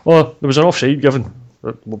 oh, there was an offside given.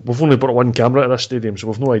 We've only brought one camera to this stadium, so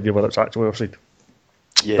we've no idea whether it's actually offside.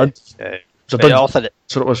 Yeah. So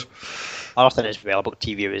it was. Other thing as well about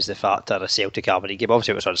TV was the fact that a Celtic Aberdeen game,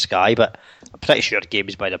 obviously it was on Sky, but I'm pretty sure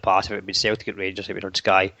games by the past, if it had been Celtic and Rangers, if it had been on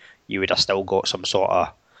Sky, you would have still got some sort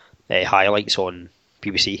of highlights on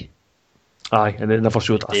BBC. Aye, and it never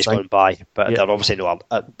showed days gone by, but they're obviously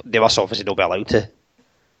they must obviously not be allowed to.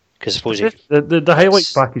 Because suppose the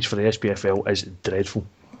highlights package for the SPFL is dreadful.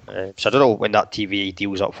 So I don't know when that TV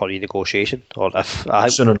deal's up for renegotiation, or if I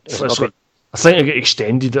think it got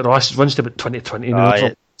extended. It runs to about 2020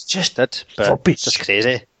 now. It's just just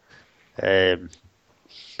crazy.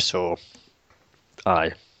 So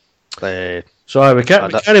we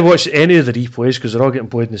can't watch any of the replays because they're all getting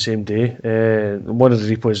played on the same day. One of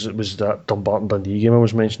the replays was that Dumbarton Dundee game I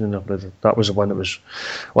was mentioning. That was the one that was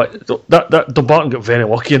like that Dumbarton got very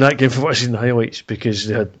lucky in that game for what I seen in the highlights because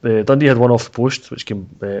they had Dundee had one off the post which came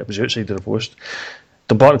was outside of the post.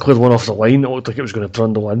 Dumbarton cleared one off the line. It looked like it was going to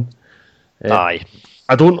trundle in. Aye.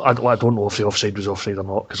 I don't know if the offside was offside or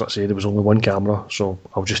not because like I say there was only one camera, so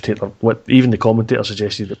I'll just take what even the commentator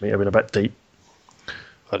suggested it might have been a bit tight.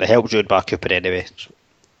 Well, they helped Jude back up anyway,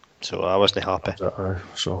 so I wasn't happy. But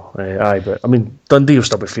I mean Dundee will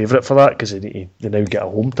still be favourite for that because they now get a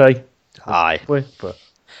home tie. Aye, but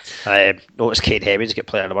notice Kane Hemmings get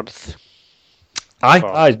player of the month.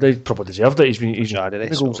 Aye, they probably deserved it. He's January,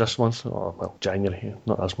 the goals this month. Oh well, January,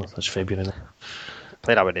 not this month. It's February now.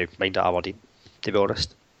 Playing I wouldn't mind at Aberdeen, to be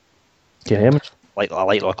honest. Kane Hemmings. I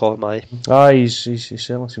like look of him. He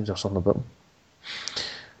certainly seems to have something about him.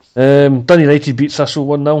 Dundee United beat Thistle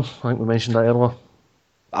 1-0. I think we mentioned that earlier.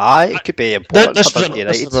 Aye, it could be important.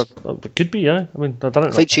 It could be, yeah. I mean, they've done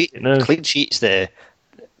it. Clean sheet's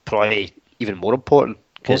probably even more important.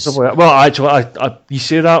 Possibly. Well, actually, you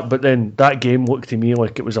say that, but then that game looked to me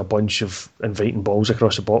like it was a bunch of inviting balls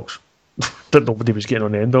across the box that nobody was getting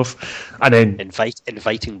on the end of, and then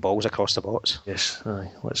inviting balls across the box. Yes,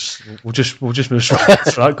 aye. We'll just move for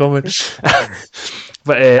that comment.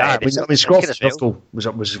 But I mean, Scott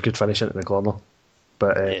was a good finish into the corner,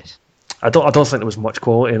 but yes. I don't think there was much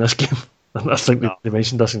quality in this game. I think they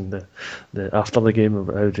mentioned this in the after the game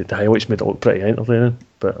about how the highlights made it look pretty entertaining.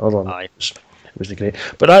 But other than that, it wasn't great.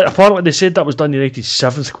 But apparently they said that was Dundee United's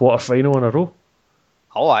 7th quarter final in a row.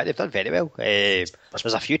 Oh, aye, they've done very well. There's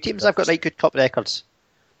a few teams that have got right good cup records.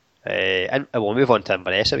 And we'll move on to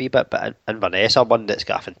Inverness a wee bit, but Inverness are one that's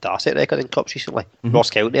got a fantastic record in cups recently. Mm-hmm. Ross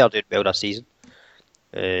County are doing well this season.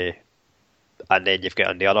 And then you've got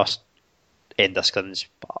on the other end of skins,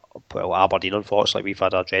 well, Aberdeen, unfortunately, we've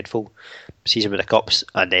had a dreadful season with the cups,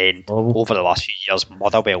 and then over the last few years,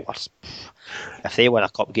 Motherwell, if they win a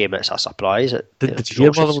cup game, it's a surprise. Did you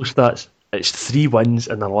hear Motherwell stats? It's 3 wins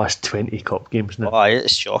in the last 20 cup games now. Oh,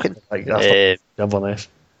 it's shocking. Like after Inverness.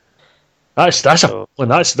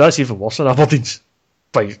 That's even worse than Aberdeen's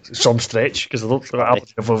by some stretch, because I don't think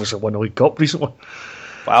Aberdeen have obviously won the League Cup recently.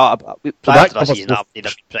 Well, prior to that season, Aberdeen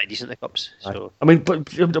have been pretty decent in the cups. So. I mean,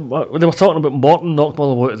 but when they were talking about Morton knocked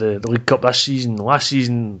Motherwell out of the League Cup this season, last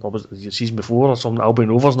season, or was it the season before or something, Albion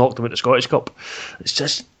Rovers knocked them out the Scottish Cup. It's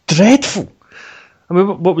just dreadful. I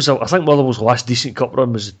mean, what was I think Motherwell's last decent cup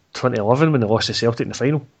run was 2011 when they lost to Celtic in the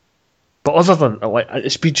final. But other than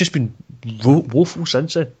it's been woeful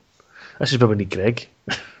since then. This is where we need Greg.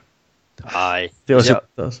 Aye.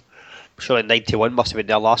 Surely 91 must have been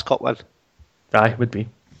their last cup win. Aye, would be.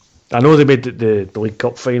 I know they made the League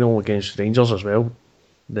Cup final against Rangers as well.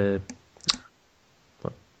 8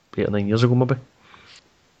 or 9 years ago, maybe.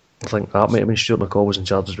 I think that might have been Stuart McCall was in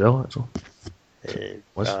charge as well.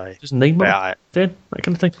 Aye. Just 9 months, 10, that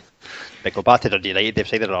kind of thing. They go back to Dundee United, they've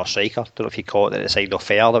signed another striker. Don't know if you caught that they signed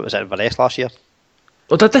O'Fair that was at Inverness last year.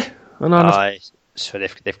 Oh, did they? Aye, so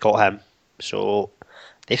they've got him. So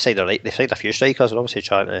they've signed a few strikers and obviously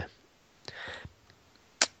trying to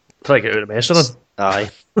get out of the mess of them. Aye,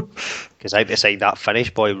 because I think they signed that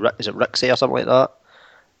Finnish boy, is it Rixey or something like that?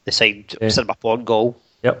 They signed set him up on goal.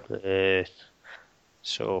 Yep.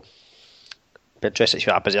 So be interested to see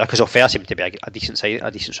what happens there, because O'Fair seemed to be a decent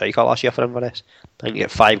striker last year for Inverness. I think he got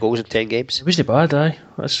 5 goals in 10 games. It wasn't bad, aye.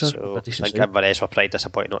 That's a decent I think Inverness were probably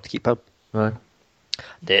disappointed not to keep him. Aye.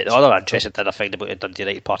 The other interesting thing I found about the Dundee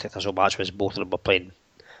United Partick Thistle match was both of them were playing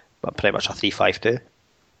pretty much a 3-5-2.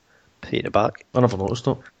 3 at the back. I never noticed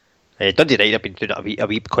that. Dundee United have been doing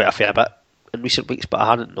it quite a fair bit in recent weeks, but I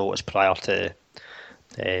hadn't noticed prior to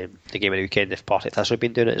the game of the weekend if Partick Thistle have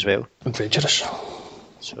been doing it as well. Adventurous.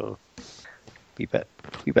 So, wee bit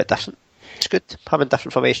different. It's good having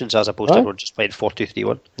different formations as opposed to everyone just playing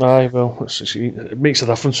 4-2-3-1. Aye, well, it makes a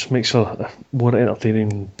difference. Makes for more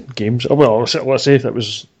entertaining games. Well, what I say, that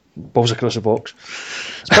was balls across the box.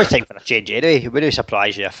 It's probably time for a change anyway. It wouldn't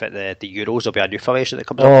surprise you if at the Euros there'll be a new formation that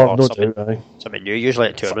comes up. Oh, no doubt, something new. Usually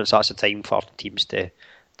at tournaments, that's the time for teams to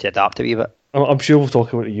adapt a wee bit. I'm sure we'll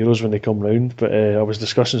talk about the Euros when they come round, but I was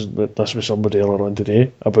discussing this with somebody earlier on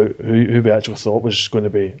today about who we actually thought was going to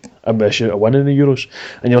be ambitious to win in the Euros.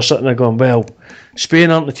 And you're sitting there going, well,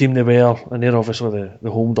 Spain aren't the team they were, and they're obviously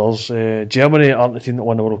the holders. Germany aren't the team that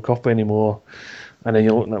won the World Cup anymore. And then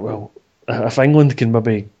you're looking at, well, if England can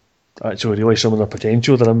maybe actually realise some of their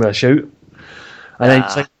potential, they're in with a shout. And then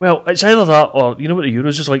it's like, well, it's either that or, you know what the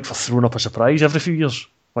Euros is like for throwing up a surprise every few years?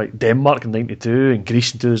 Like Denmark in '92 and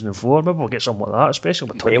Greece in 2004. Maybe we'll get something like that,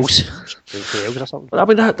 especially with Wales or something. I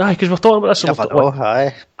mean, because we're talking about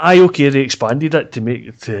this. Aye, okay, they expanded it to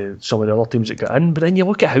make to some of the other teams that got in, but then you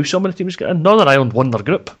look at how some of the teams got in. Northern Ireland won their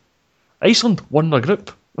group. Iceland won their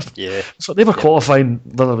group. Yeah. So they were qualifying.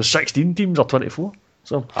 There was 16 teams or 24.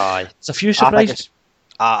 So aye, it's a few surprises.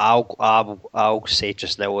 I'll say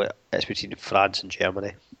just now it's between France and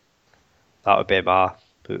Germany. That would be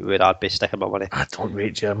where I'd be sticking my money. I don't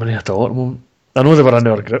rate Germany at all at the moment. I know they were in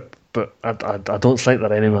our group, but I don't think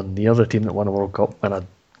they're anywhere near the team that won a World Cup. And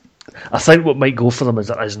I think what might go for them is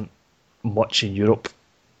there isn't much in Europe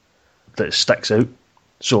that sticks out.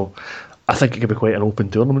 So I think it could be quite an open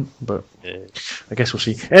tournament, but I guess we'll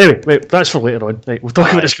see. Anyway, right, that's for later on. Right, we'll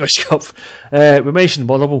talk about the Scottish Cup. We mentioned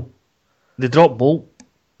Motherwell. They dropped Bolt,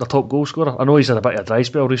 their top goal scorer. I know he's had a bit of a dry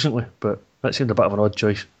spell recently, but that seemed a bit of an odd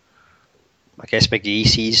choice. I guess McGee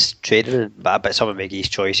sees trading a bit some of McGee's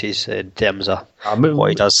choices in terms of what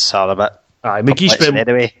he does are a bit. Aye,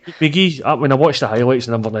 McGee, when I watched the highlights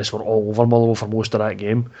in Inverness, were all over Motherwell for most of that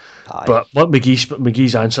game. Aye. But what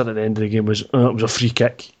McGee's answer at the end of the game was, it was a free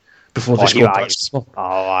kick before they scored.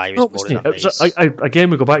 Again,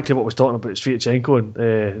 we go back to what I was talking about Sviatchenko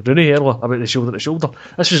and Rooney earlier about the shoulder to shoulder.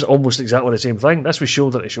 This was almost exactly the same thing. This was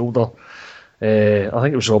shoulder to shoulder. I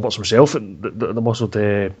think it was Roberts himself that muscled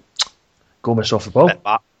Gomez off the ball.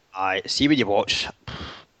 I see when you watch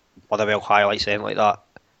Motherwell highlights anything like that,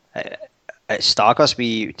 it staggers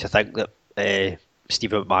me to think that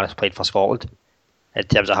Stephen McManus played for Scotland in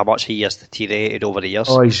terms of how much he has deteriorated over the years.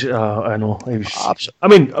 Oh, I know. I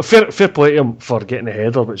mean, fair play to him for getting the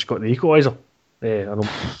header, but he's got the equaliser. I know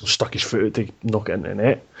he stuck his foot out to knock it into the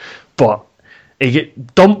net, but he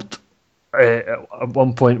get dumped at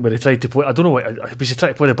one point where he tried to play. I don't know what was he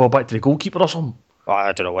trying to play the ball back to the goalkeeper or something.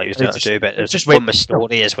 I don't know what he was doing to do, but it was just one with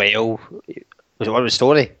Story as well. Was it one with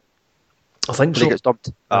Story? I think so. Gets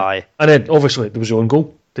dumped. Aye. And then obviously there was the own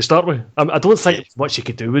goal to start with. I don't think there's much he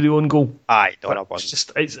could do with the own goal. Aye, no,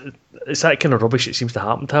 it's that kind of rubbish that seems to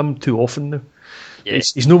happen to him too often now. Yeah.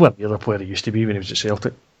 He's nowhere near the player he used to be when he was at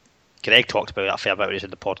Celtic. Greg talked about that a fair bit when he was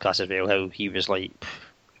in the podcast as well, how he was like,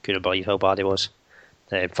 couldn't believe how bad he was.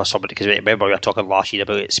 for somebody, because remember we were talking last year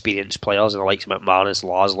about experienced players and the likes of McManus,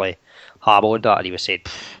 Lasley, Hamill and that, and he was saying,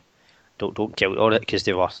 don't count on it because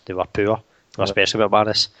they were poor, especially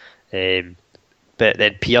McManus. But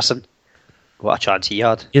then Pearson, what a chance he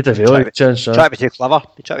had. He had a very good chance. He tried to be too clever.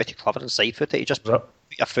 He tried to be too clever and side foot it. He just put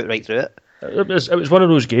your foot right through it. It was one of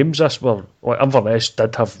those games this where Inverness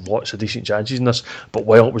did have lots of decent chances in this, but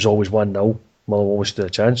while it was always 1-0, Motherwell always stood a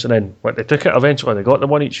chance, and then they took it eventually. They got the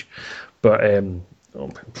one each, but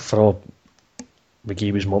for all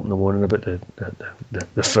McGee was mumping and moaning about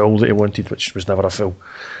the foul that he wanted, which was never a foul.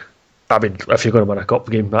 I mean, if you're going to win a cup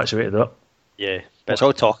game, that's the way to do it. Yeah, but it's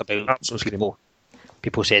all talk about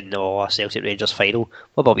people saying, no, a Celtic Rangers final.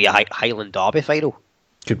 What about a Highland Derby final?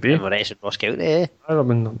 Could be. Inverness and Ross County, eh? I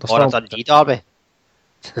mean, or a Dundee Derby.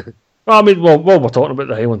 I mean, well, we're talking about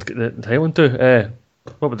the Highland too.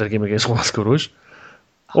 What about their game against Glasgow Rose?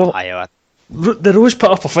 Well, the Rose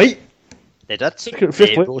put up a fight. They did.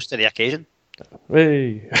 They rose to the occasion.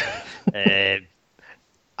 Hey. And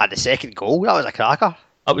the second goal, that was a cracker.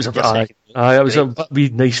 That was a wee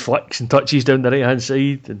nice flicks and touches down the right hand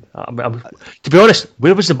side. And to be honest,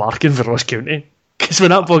 where was the marking for Ross County? Because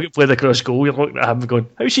when that ball played across goal, you're looking at him going,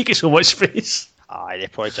 "How does he get so much space?" They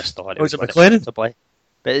probably just thought it was McLennan to play.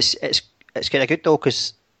 But it's kind of good though,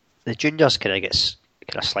 because the juniors kind of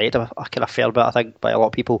slighted a kind of fair bit, I think, by a lot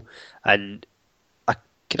of people, and a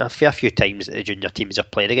kind of fair few times that the junior teams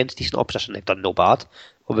have played against decent opposition, they've done no bad.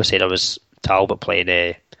 Obviously, there was Talbot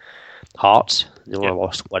playing Hearts. They only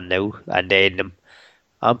lost 1-0, and then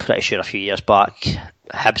I'm pretty sure a few years back,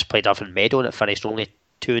 Hibs played Irvine Meadow and it finished only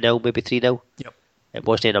 2-0, maybe 3-0. Yep. It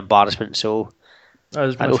wasn't an embarrassment, so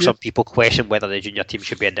I know some people question whether the junior team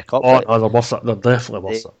should be in the cup. Oh, no, they're worth it. They're definitely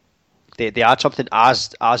worth it. They add something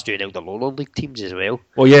as doing out the Lowland League teams as well.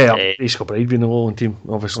 Well, yeah, East Kilbride being the Lowland team,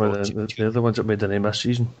 obviously they're the ones that made the name this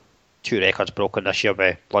season. 2 records broken this year,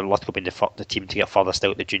 with Lithgow being the team to get furthest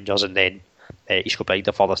out the juniors, and then East Kilbride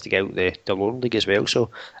the furthest to get out the Lowland League as well. So,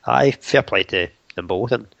 fair play to them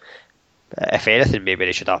both, and if anything, maybe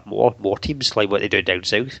they should have more teams like what they do down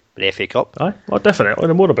south in the FA Cup. Aye, well, definitely.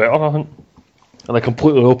 The more the better, I think. And a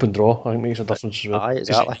completely open draw, I think, makes a difference as well. Aye,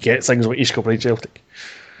 exactly. You get things like East Kilbride Celtic,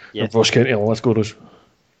 and Ross County and Lithgow Rose.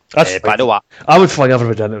 But I know what I would fling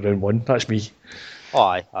everybody in at round 1. That's me. Oh,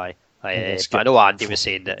 aye. But I know Andy was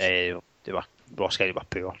saying that Ross County were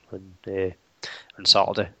poor on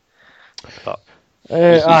Saturday. But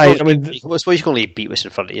I mean, I suppose you can only beat what's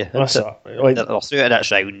in front of you. That's it. They're through to the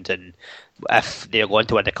next round, and if they're going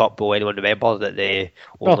to win the cup, will anyone remember that they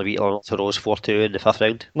only beat Longford Rose 4-2 in the 5th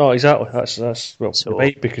round? No, exactly. That's well, they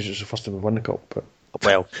might, because it's the first time we won the cup, but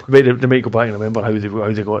they might go back and remember how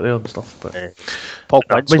they got there and stuff. But Paul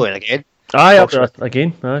Quinn's going again. Aye,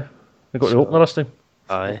 again. Aye, they got the opener this time.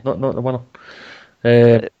 Aye, not the winner.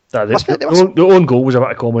 The own goal was a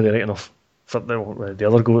bit of comedy, right enough, for the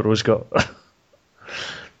other goal that Rose got.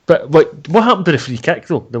 But what happened to the free kick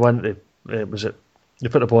though? The one that was it? They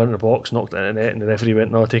put the ball in the box, knocked it in the net, and the referee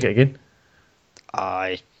went, "No, take it again."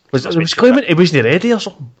 Aye, was claiming he wasn't ready or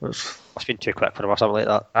something. It's been too quick for him or something like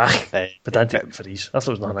that. Aye, pedantic for these. I thought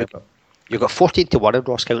it was nothing like that. You got 14-1 in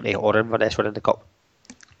Ross County or Inverness winning the cup.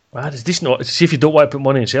 It's decent odds. See, if you don't want to put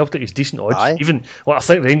money in Celtic, it's decent odds. Aye. Even I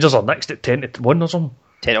think Rangers are next at 10-1 or something.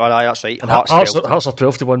 10-1, aye, that's right. And Hearts are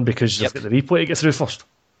 12-1 because they've got the replay to get through first.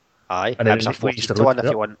 Aye, and then Hibs are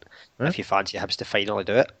 14-1 if you fancy Hibs to finally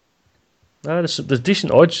do it. There's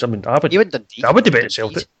decent odds. I mean, I would debate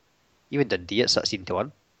Celtic. Even Dundee at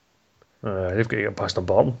 16-1. They've got to get past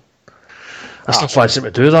Dumbarton. I still fancy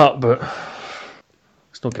them to do that, but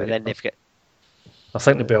it's not great. I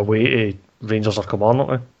think they'd be away to Rangers or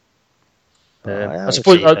Kilmarnock now. I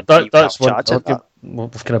suppose that's one.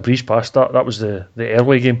 We've kind of breezed past that. That was the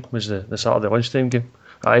early game, was the Saturday lunchtime game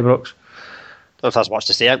at Ibrox. I don't know if that's much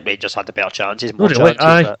to say. I think Rangers had the better chances.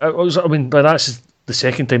 I mean, that's the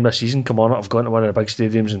second time this season Kilmarnock have gone to one of the big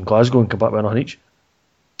stadiums in Glasgow and come back with nothing each.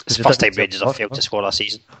 It's the first time Rangers have failed to score last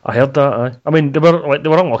season. I heard that. Aye. I mean, they were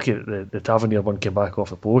unlucky that the Tavernier one came back off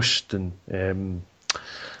the post, and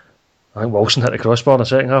I think Wilson hit the crossbar in the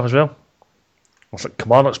second half as well. I think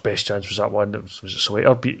Kilmarnock's best chance was that one. Was it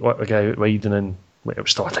Slater beat the guy out wide, and then it was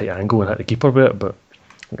still a tight angle and hit the keeper with it, but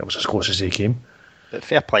I think that was as close as they came. But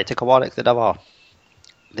fair play to Kilmarnock. They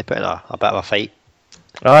put in a bit of a fight.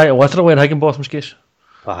 Aye, literally in Higginbotham's case.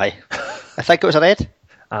 Aye. I think it was a red.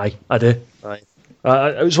 Aye, I do. Aye.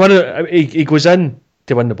 It was one of he goes in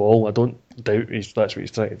to win the ball. I don't doubt that's what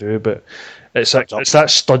he's trying to do, but it's that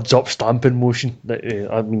studs up stamping motion. That,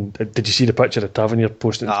 I mean, did you see the picture of Tavernier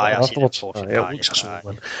posting afterwards? It looks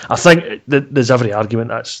assault, I think there's every argument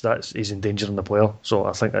that's he's endangering the player, so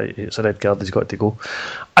I think it's a red card. He's got to go.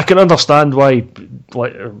 I can understand why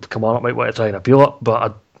Kilmarnock might want to try and appeal it,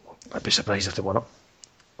 but I'd be surprised if they won it.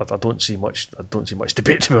 But I don't see much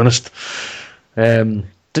debate, to be honest.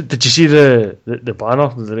 Did you see the banner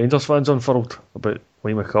that the Rangers fans unfurled about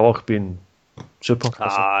Wayne McCulloch being super?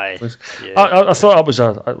 Aye. Yeah. I thought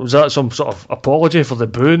that was that some sort of apology for the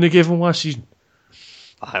booing they gave him last season?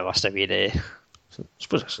 I must have been I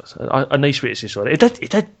suppose it's a nice way to say sorry. He did.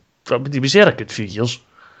 He was there a good few years.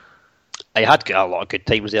 I had got a lot of good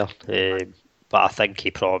times there, but I think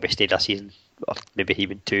he probably stayed a season, or maybe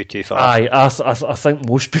even too far. Aye, I think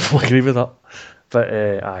most people agree with that. But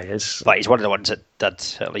but he's one of the ones that did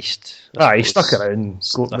at least. He stuck around,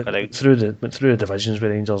 went through the divisions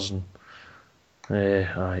with Rangers, and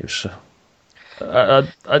it was.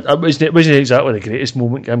 It wasn't exactly the greatest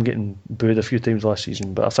moment. I'm getting booed a few times last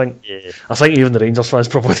season, but I think even the Rangers fans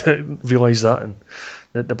probably didn't realise that, and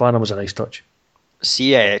the banner was a nice touch.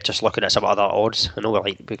 See, just looking at some other odds, I know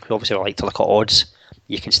we obviously like to look at odds.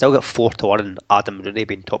 You can still get 4-1 in Adam Rooney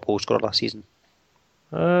being top goal scorer last season.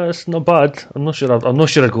 It's not bad. I'm not sure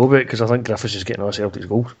I'd go with it because I think Griffiths is getting all Celtic's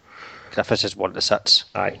goals. Griffiths is 1-6.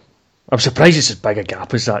 Aye, I'm surprised it's as big a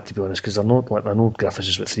gap as that, to be honest, because I know Griffiths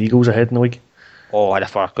is 3 goals ahead in the league. Oh, and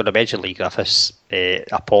if we're going to mention Lee Griffiths,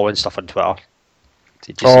 appalling stuff on Twitter.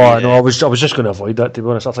 I know. I was just going to avoid that, to be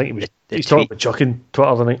honest. I think he's talking about chucking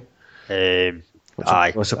Twitter tonight. No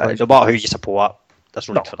matter who you support, there's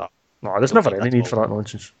no need for that. No, there's never any need for that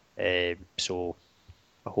nonsense. So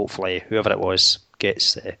hopefully whoever it was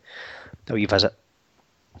gets a wee visit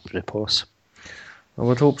from the post. I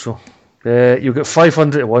would hope so. You'll get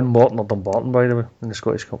 500-1 Morton or Dumbarton, by the way, in the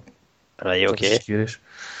Scottish Cup. Right, okay. I'm just curious.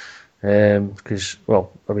 Because,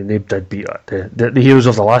 they did beat the heroes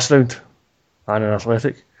of the last round, and an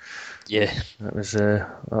Athletic. Yeah. That was a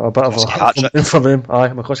bit of a hat-trick for them. Aye,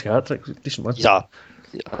 McCluskey hat-trick, decent one.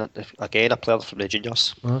 Again, a player from the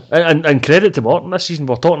juniors. And credit to Morton this season.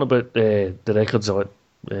 We're talking about the records of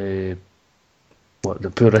the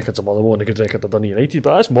poor records of Motherwell and the good record of Dundee United,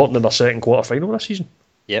 but that's Morton in their second quarter final this season.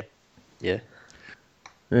 Yep. Yeah.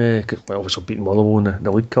 Obviously beating Motherwell in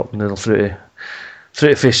the League Cup, and they're through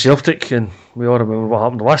to face Celtic, and we all remember what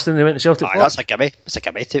happened the last time they went to Celtic. That's a gimme. It's a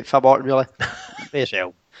gimme for Morton, really. May as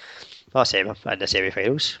well. That's him in the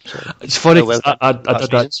semi-finals. So it's funny. I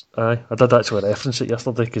did actually reference it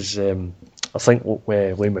yesterday because I think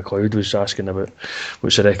Wayne McLeod was asking about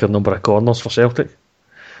what's the record number of corners for Celtic,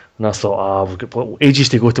 and I thought, we've got ages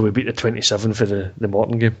to go till we beat the 27 for the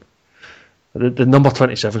Morton game. The number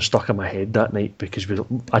 27 stuck in my head that night because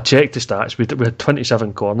I checked the stats. We had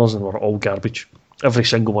 27 corners and we were all garbage, every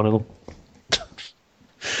single one of them.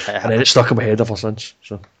 And then it stuck in my head ever since.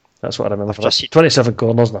 So that's what I remember. 27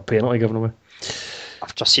 corners and a penalty given away.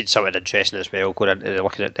 I've just seen something interesting as well, going into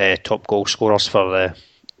looking at the top goal scorers for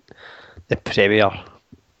the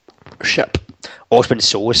Premiership. Osman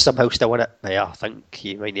Sow is somehow still in it. Yeah, I think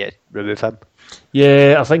you might need to remove him.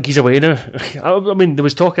 Yeah, I think he's away now. I mean, there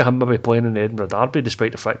was talk of him maybe playing in the Edinburgh Derby,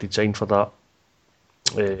 despite the fact he'd signed for that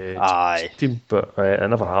team, but it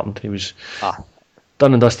never happened. He was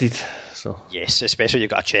done and dusted. So yes, especially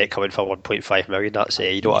you've got a cheque coming for 1.5 million. That's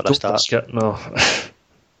you don't understand. No.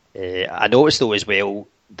 I noticed though as well,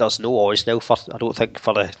 there's no odds now for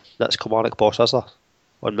the next Kilmarnock boss, is there?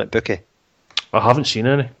 On McBookie. I haven't seen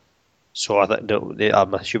any. So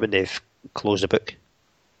I'm assuming they've closed the book.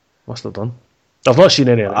 Must have done. I've not seen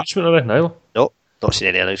any announcement of it now. No, not seen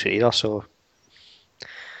any announcement either, so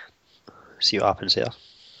see what happens there.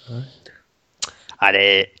 Right.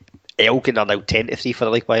 And Elgin are now 10-3 for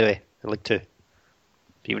the league, by the way, in League 2.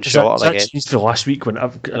 Even shorter again. That the last week when,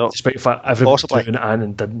 despite the fact everybody was doing it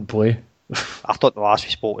and didn't play. I thought the last we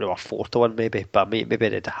spoke they were 4-1 maybe, but maybe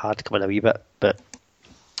they had come in a wee bit. But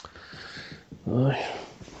right,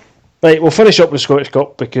 we'll finish up with the Scottish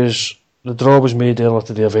Cup because the draw was made earlier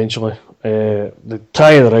today eventually. The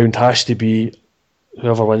tie of the round has to be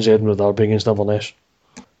whoever wins Edinburgh Derby against Inverness.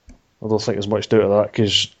 I don't think there's much doubt of that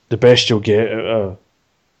because the best you'll get out of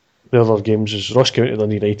the other games is Ross County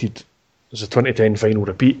Dundee United. It's a 2010 final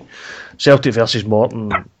repeat. Celtic versus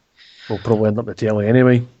Morton will probably end up the telly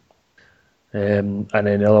anyway. And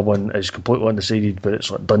then the other one is completely undecided, but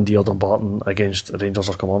it's like Dundee or Dumbarton against Rangers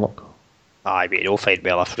or Kilmarnock. Aye, but you'll find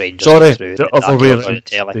well if Rangers through the other way around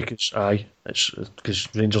because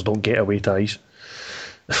Rangers don't get away ties.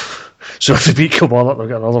 So if they beat Kilmarnock, they'll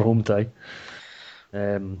get another home tie.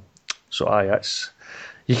 That's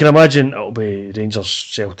You can imagine it'll be Rangers,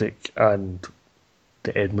 Celtic, and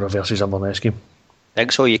the Edinburgh versus Inverness game.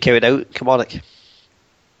 Think so? You carried out Kilmarnock?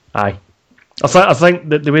 Aye. I think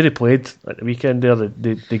that the way they played at the weekend there,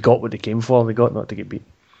 they got what they came for. They got not to get beat,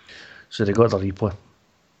 so they got the replay.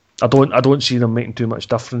 I don't see them making too much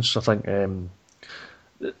difference. I think I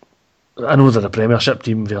know they're the Premiership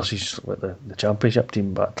team versus like the Championship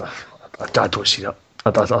team, but I don't see that.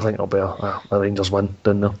 I think it'll be a Rangers win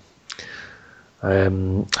down there.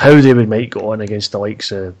 How they might get on against the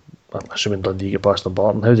likes of, I'm assuming Dundee get past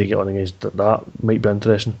Dumbarton, how they get on against that might be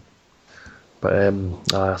interesting. But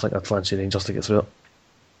I think I'd fancy Rangers to get through it.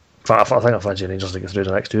 In fact, I think I'd fancy Rangers to get through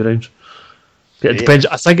the next 2 rounds. It depends.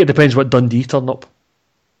 I think it depends what Dundee turn up.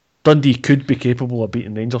 Dundee could be capable of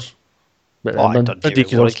beating Rangers, but Dundee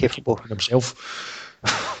could also be capable himself.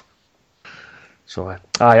 So,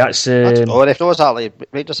 that's. If no one's hardly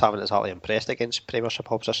Rangers haven't hardly impressed against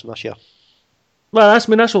Premiership opposition this year. Well,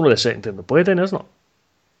 that's only the second time they played in, isn't it?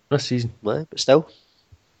 This season. Well, but still.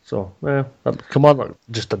 So, Kilmarnock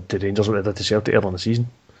just did to Rangers what they did to Celtic earlier in the season.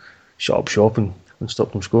 Shut up shop and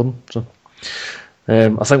stopped them scoring. So, I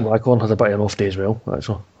think Waghorn had a bit of an off day as well.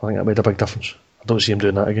 Actually, I think that made a big difference. I don't see him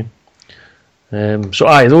doing that again.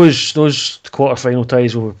 Those quarter-final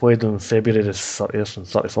ties will be played on February the 30th and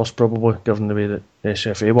 31st probably, given the way that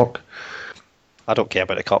SFA work. I don't care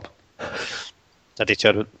about the cup. A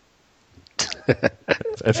deterrent.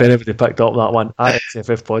 If anybody picked up that one at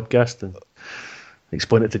SFF podcast and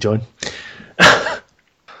explain it to John.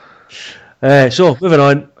 So moving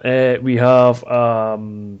on, we have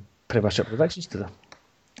Premiership predictions today.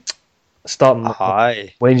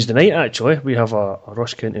 Starting Wednesday night, actually, we have a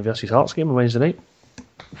Ross County versus Hearts game on Wednesday night.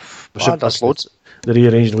 That's loads. The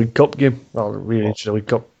rearranged League Cup game, or rearranged the League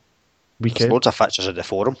Cup weekend. There's loads of fixtures in the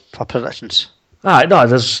forum for predictions.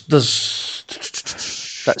 There's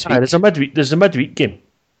a midweek. There's a midweek game.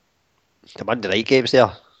 The Monday night game's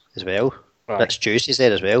there as well. That's Tuesday's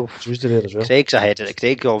there as well. Craig's ahead of it.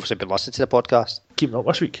 Craig obviously been listening to the podcast. Keeping up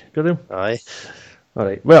this week. Good him. Aye.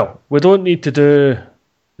 Alright. Well, we don't need to do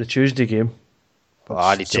the Tuesday game. But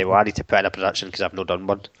I need to put in a prediction because I've not done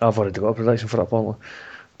one. I've already got a prediction for it apparently.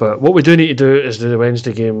 But what we do need to do is do the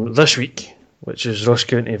Wednesday game this week, which is Ross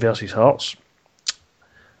County versus Hearts.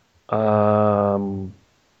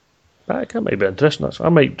 That might be interesting. I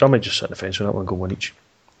might just sit on the fence on that one and go one each.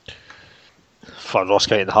 For Ross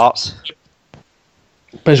County and Hearts?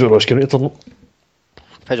 Depends what Ross County turn up.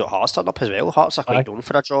 Depends what Hearts turn up as well. Hearts are quite known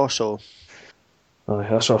for a draw, so...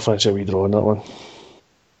 That's what I fancy a wee draw on that one.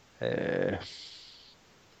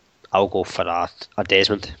 I'll go for a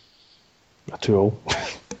Desmond. A 2-0.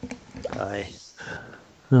 Aye.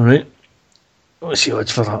 Alright. What's the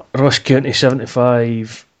odds for that? Ross County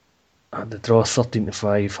 75 and the draw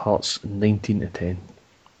 13-5, Hearts 19-10.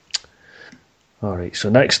 Alright, so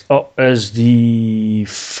next up is the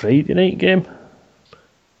Friday night game,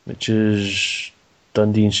 which is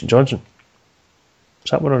Dundee and St Johnstone.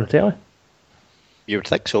 Is that one on the telly? You would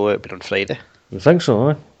think so, it would be on Friday. You think so,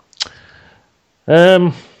 aye.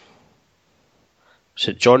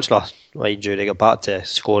 St Johnstone, mind you, they got back to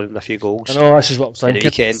scoring a few goals. I know, this is what I'm saying. The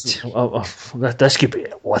weekend. This could be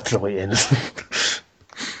literally anything.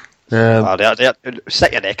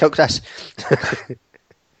 Stick your neck out, Chris.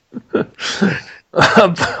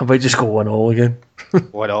 I might just go 1-0 again.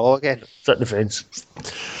 1-0 again? Sit the fence.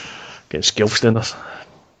 Get Skilfsteiners.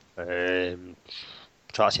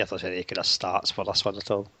 Try to see if there's any kind of stats for this one at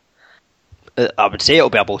all. I would say it'll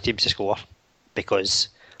be a both teams to score because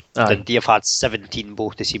Dundee have had 17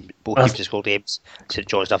 both teams to score games. St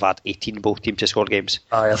John's have had 18 both teams to score games.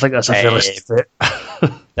 I think that's a fair stat.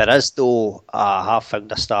 There is, though, I have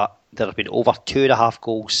found a stat. There have been over 2.5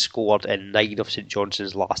 goals scored in 9 of St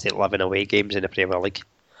Johnstone's last 11 away games in the Premier League.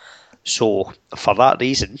 So, for that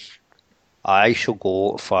reason, I shall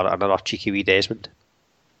go for another cheeky wee Desmond.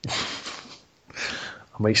 I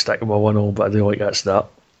might stick with my 1-0, but I do like that stat.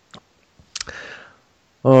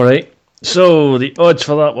 Alright, so the odds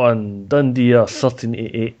for that one: Dundee are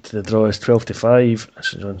 13-8, the draw is 12-5,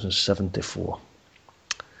 St Johnstone's 7-4.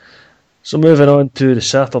 So moving on to the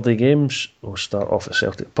Saturday games, we'll start off at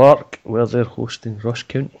Celtic Park, where they're hosting Ross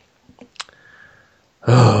County.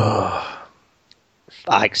 I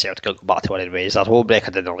think Celtic will go back to winning ways. Their home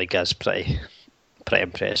record in the league is pretty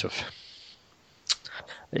impressive.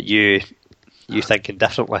 You thinking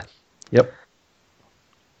differently? Yep.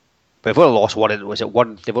 But they've only lost one in, was it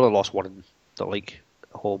one? They've only lost one in the league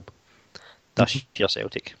at home. That's your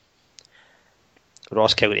Celtic.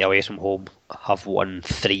 Ross County away from home have won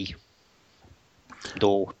 3.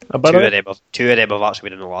 Though two of them have actually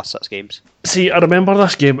been in the last 6 games. See, I remember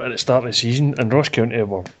this game at the start of the season, and Ross County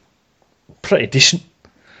were pretty decent.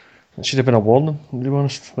 It should have been a warning, to be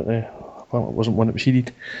honest, but apparently it wasn't one that was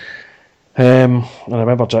heeded. And I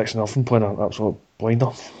remember Jackson Elfin playing an absolute blinder.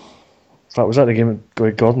 In fact, was that the game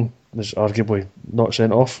that Gordon was arguably not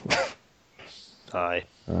sent off? Aye.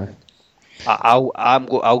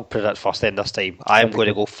 I'll predict first then this time. I'm going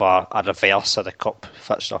to go for a reverse of the cup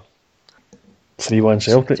fixture. 3-1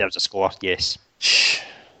 Celtic. In terms of score, yes.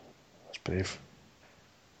 That's brave.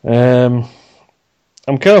 I'm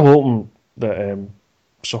kind of hoping that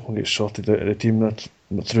something gets sorted out of the team that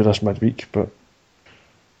through this midweek, but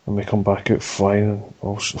when we come back out firing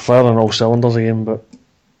on all cylinders again. But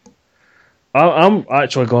I'm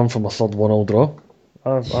actually going for my third 1-1 draw.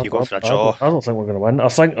 You go for a draw? I don't think we're going to win. I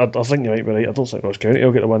think you might be right. I don't think Ross County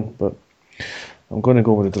will get the win, but I'm going to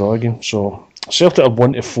go with the draw again. So Celtic are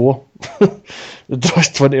 1-4. The draw's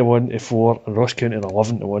 21-4, and Ross County are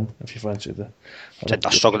 11-1. If you fancy the.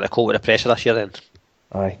 They're struggling to cope with the pressure this year, then.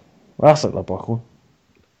 Aye, I think they're buckling.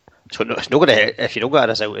 So it's not going to. If you don't get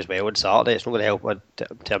us out as well on Saturday, it's not going to help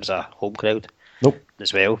in terms of home crowd. Nope.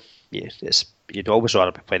 As well, you'd always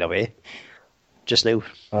rather be playing away. Just now,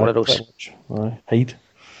 one of those. Aye, hide.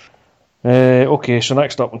 Okay, so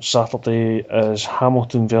next up on Saturday is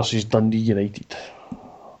Hamilton versus Dundee United.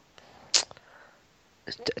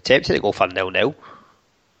 Tempted to go for 0-0.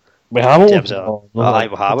 With Hamilton? With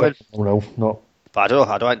Hamilton. No, not. But I don't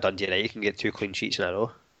think Dundee United can get 2 clean sheets in a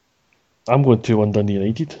row. I'm going 2-1 Dundee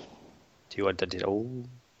United. 2-1 Dundee. Oh.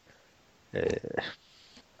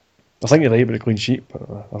 I think you're right with the clean sheet, but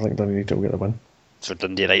I think Dundee United will get the win. So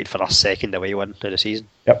Dundee United for our second away win of the season.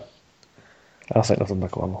 Yep. I think that's in the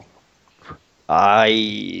corner.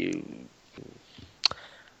 I'll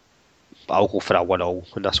go for a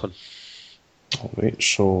 1-0 on this one. Alright,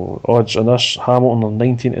 so odds on this: Hamilton are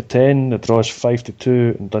 19-10, the draw is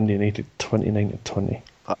 5-2, and Dundee United 29-20.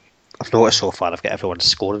 I've noticed so far I've got everyone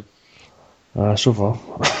scoring. So far.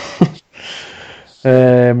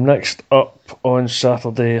 Next up on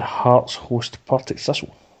Saturday, Hearts host Partick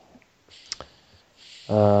Thistle.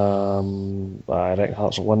 I reckon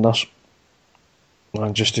Hearts will win this.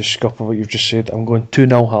 And just to scupper what you've just said, I'm going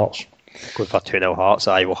 2-0 Hearts. Going for 2-0 Hearts.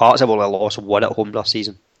 Aye, well, Hearts have only lost 1 at home this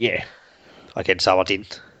season. Yeah. Against Aberdeen.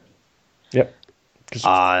 Yep.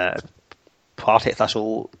 Partick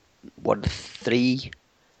Thistle won 3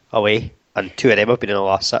 away, and 2 of them have been in the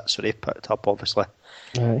last 6, so they've picked up, obviously.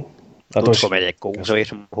 Aye. Don't so many goals away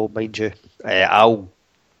from home, mind you. I'll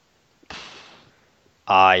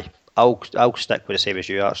stick with the same as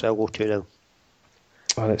you, actually. I'll go 2-0.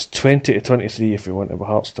 And it's 20-23 if we want the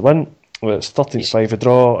Hearts to win. Well, it's 13-5 a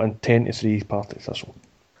draw and 10-3 Partick Thistle.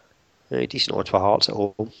 Decent odds for Hearts at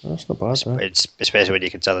home. That's not bad. Especially when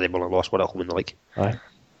you consider they've only lost 1 at home in the league. Aye.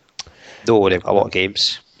 Though they've got a lot of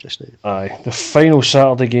games just now. Aye. The final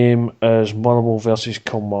Saturday game is Motherwell versus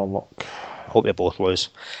Kilmarnock. I hope they both lose.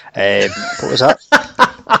 What was that?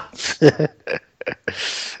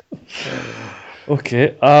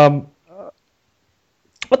 Okay.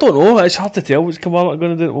 I don't know. It's hard to tell what's Kilmarnock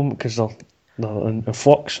going to do at the moment because they're in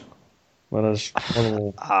flux. Whereas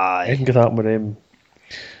Motherwell, anything could happen with them.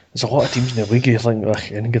 There's a lot of teams in the league you think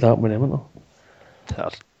anything could happen with them, isn't there?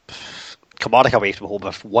 Kilmarnock away from home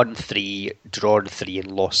have 1-3, drawn 3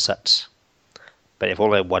 and lost 6. But they've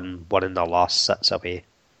only won 1 in their last 6 away.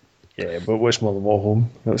 Yeah, but what's Motherwell home?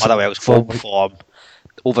 Motherwell's home form.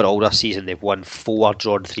 Overall this season they've won 4,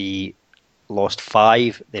 drawn 3, lost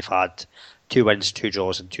 5. They've had 2 wins, 2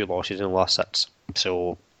 draws and 2 losses in the last 6.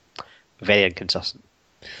 So, very inconsistent.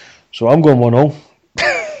 So I'm going 1-0.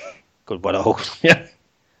 Good 1-0. Yeah.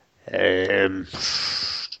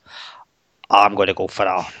 I'm going to go for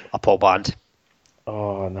a Paul Band.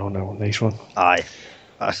 Oh, no, nice one. Aye.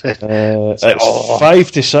 That's it. It's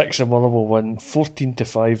 5-6 a Motherwell win,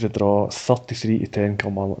 14-5 the draw, 33-10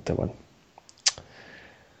 Kilmarnock to win.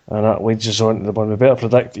 And that leads us on to the one we better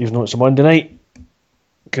predict, even though it's a Monday night,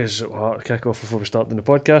 because it'll kick off before we start doing the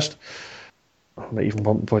podcast. I might even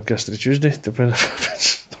bump the podcast to the Tuesday, depending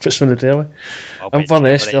if it's on the telly.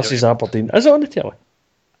 Inverness versus Aberdeen. Is it on the telly?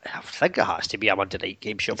 I think it has to be a Monday night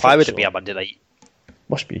game. Sure. Why would it be a Monday night?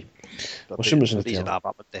 Must be. I'll assume it's on the telly.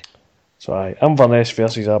 Monday. So Inverness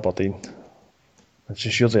versus Aberdeen. And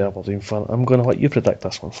since you're the Aberdeen fan, I'm going to let you predict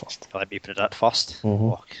this one first. Let me predict first.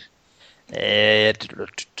 Mm-hmm.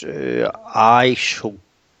 I shall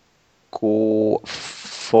go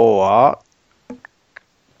for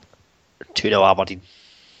 2-0 Aberdeen.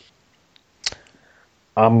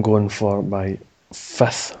 I'm going for my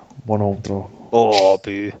 5th 1-1 draw. Oh,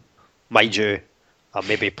 boo. Mind you, I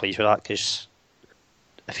may be pleased with that because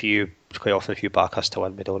quite often if you back us to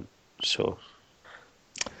win, we don't. So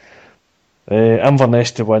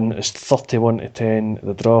Inverness to win is 31-10.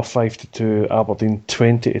 The draw 5-2. Aberdeen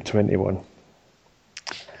 20-21.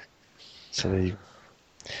 So there you go.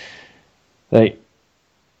 Right.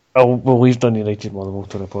 We'll leave Dundee United Motherwell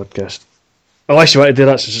to the podcast. Unless you want to do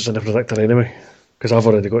that since it's in the predictor anyway. Because I've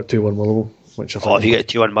already got 2-1 Motherwell. Which I think if you get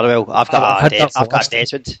 2-1 Motherwell, I've got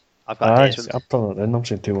Desmond. I've turning it in. I'm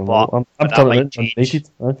saying 2-1 Motherwell. I'm turning it in United.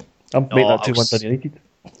 I'm making that 2-1 Dundee United.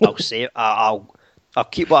 I'll say I'll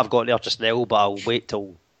keep what I've got there just now, but I'll wait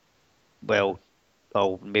till. Well,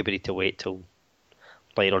 I'll maybe need to wait till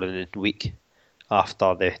later on in the week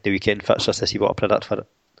after the weekend fixtures to see what I predict for it.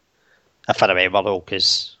 If I remember though,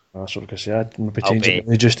 because that's what I say. I'd maybe change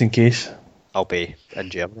it just in case. I'll be in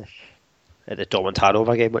Germany at the Dortmund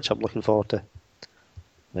Hanover game, which I'm looking forward to.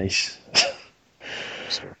 Nice.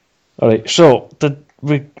 Alright, so did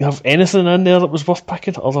we have anything in there that was worth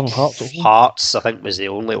picking other than Hearts? Hearts, I think, was the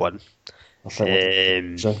only one. So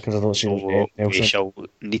we shall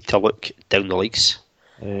need to look down the leagues.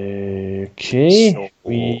 Okay, so,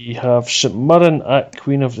 we have St Mirren at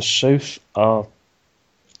Queen of the South are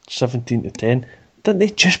 17-10. Didn't they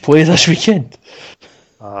just play this weekend?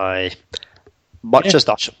 Aye. Much as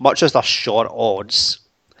they're short odds,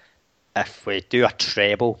 if we do a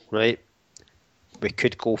treble, right, we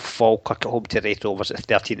could go Falkirk at home to Raith Rovers at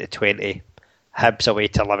 13-20, Hibs away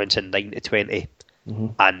to Livingston 9-20,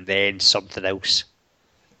 and then something else.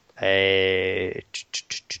 We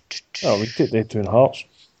take the 2 in Hearts.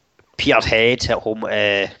 Peterhead at home.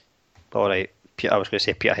 Alright, I was going to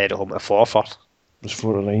say Peterhead at home at Forfar. It's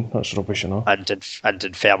 4-9. That's rubbish enough. And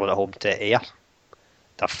Dunfermline at home to Ayr.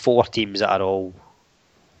 There are 4 teams that are all.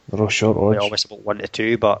 They're all short odds. They're always about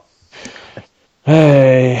 1-2, but.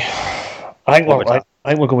 I think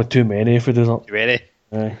we're going with too many if we do that. Too many?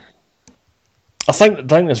 I think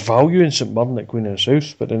there's value in St Mirren at Queen of the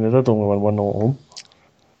South, but then they did only win 1-0 at home.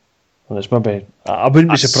 And it's maybe I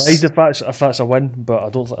wouldn't be surprised if that's a win, but I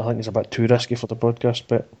think it's a bit too risky for the podcast.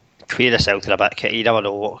 But Queen of the South are a bit kitty. You never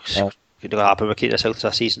know what's going to happen with Queen of the South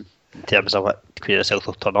this season in terms of what Queen of the South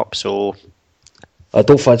will turn up. So I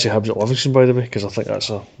don't fancy Hibs at Livingston, by the way, because I think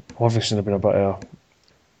Livingston have been a bit of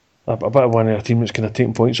one of a team that's kind of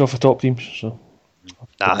taking points off the top teams. So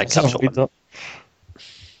I think that's that.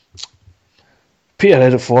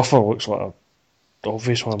 Peterhead at Forfar looks like an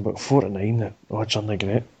obvious one, but 4-9, the odds aren't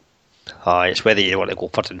great. It's whether you want to go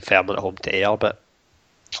for Dunfermline at home to Ayr, but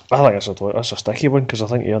I think that's a sticky one because I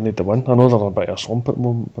think Ayr need to win. I know they're a bit of a slump at the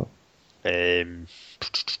moment, but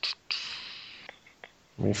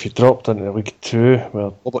if you dropped into League 2,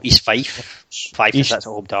 well, what about East Fife? 5-6 at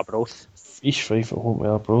home to Arbroath. East Fife at home to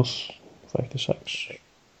Arbroath, 5-6.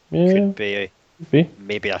 Yeah, could be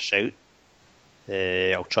maybe a shout.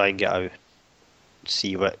 I'll try and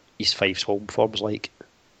see what East Fife's home form's like,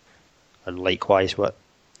 and likewise what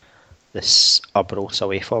this Arbroath's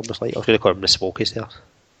away form was like. I was going to call them the Smokies there.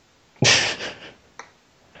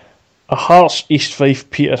 A Hearts East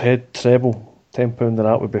Fife Peterhead treble, £10 and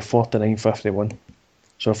that would be 49.51.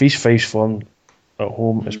 So if East Fife's form at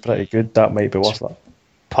home is pretty good, that might be worth that.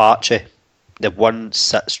 Patchy. The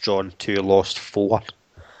 1-6 drawn, 2 lost, 4.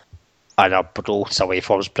 And Arbroath's away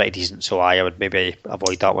form's pretty decent, so I would maybe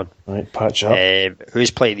avoid that one. Right, patch up.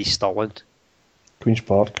 Who's playing East Stirling? Queen's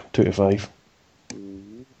Park, 2-5.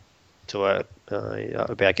 So that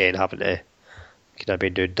would be again having to kind of be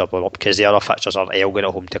doing double up, because the other fixtures are Elgin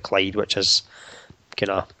at home to Clyde, which is kind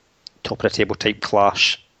of top of the table type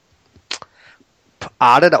clash.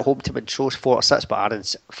 Arran at home to Montrose 4-6, but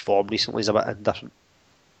Arran's form recently is a bit indifferent.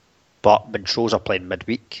 But Montrose are playing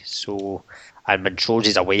midweek, and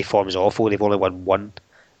Montrose's away form is awful. They've only won 1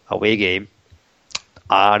 away game.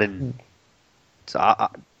 Arran,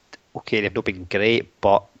 okay, they've not been great,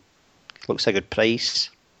 but it looks a good price.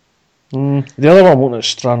 The other one I'm looking at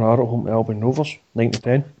Stranraer at home to Albion Rovers,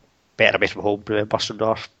 9-10. Better away from home, remember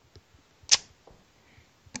Strandorf.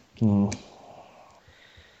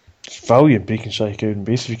 It's value in Beaconside,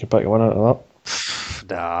 Cowdenbeath if you can pick one out of that.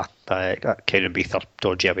 Nah, Cowdenbeath are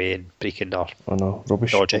dodgy away and Brecon are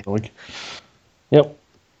rubbish. Dodgy. Yep.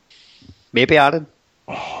 Maybe Arran.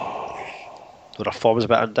 Their form is a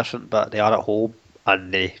bit indifferent, but they are at home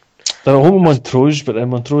and they're at home in Montrose, but then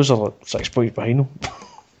Montrose are like 6 points behind them.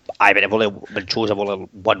 Montrose have only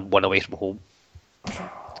won away from home,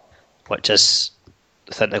 which is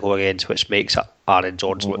the thing to go against, which makes Aaron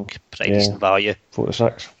Jones look pretty decent value.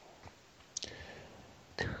 4-6.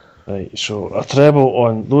 Right, so a treble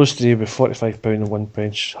on those three with £45 and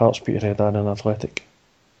 £1. Hearts, Peterhead, and Athletic.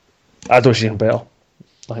 I don't see anything better.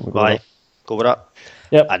 I think we'll go with that.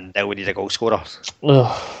 Yep. And now we need a goal scorer.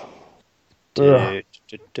 What did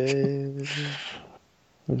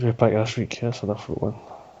we pick this week? That's a different one.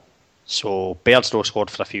 So Baird's no scored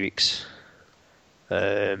for a few weeks.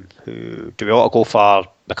 Who do we want to go for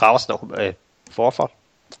McAllister Forfar?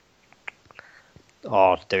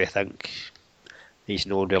 Or do we think he's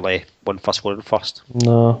not really one for scoring first?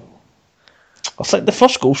 No. I think the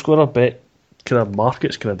first goal scorer bet kind of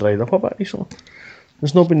market's kind of dried up a bit recently.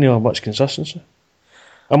 There's not been much consistency.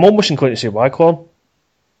 I'm almost inclined to say Waghorn,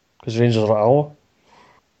 because Rangers are at Alloa.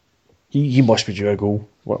 He must be due a goal,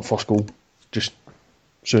 first goal, just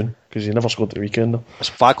soon, because he never scored at the weekend though. Has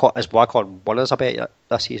Waghorn won us a bet yet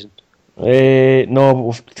this season? No, but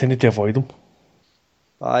we've tended to avoid him.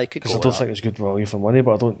 I could Because go I don't with think it's good value for money,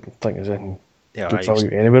 but I don't think there's anything that. good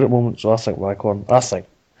value anywhere at the moment, so I think Waghorn. I think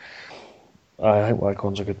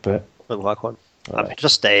Waghorn's a good bet. Waghorn. I've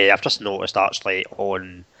just noticed actually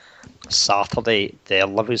on Saturday the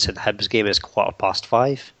Livingston Hibs game is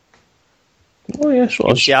 5:15. Oh yeah, so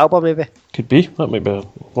It's the Alba maybe. could be. That might be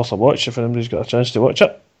worth a watch if anybody's got a chance to watch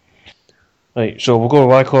it. Right, so we'll go with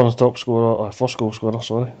Waghorn as top scorer, first goal scorer,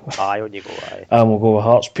 sorry. Aye, on you go, aye. And we'll go with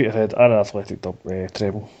Hearts, Peterhead, and Athletic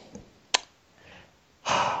treble.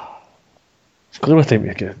 It's clearly time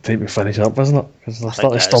to finish up, isn't it? Because I'm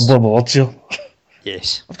starting to stumble on my words here.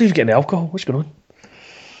 Yes. I've not even getting alcohol. What's going on?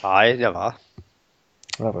 Aye, never. Ah,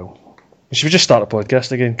 well. Should we just start the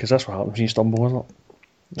podcast again? Because that's what happens when you stumble, isn't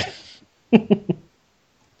it?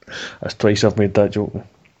 That's twice I've made that joke now.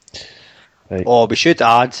 Right. Oh, we should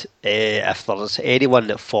add, if there's anyone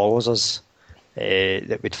that follows us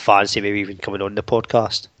that would fancy maybe even coming on the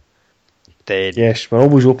podcast, then Yes, we're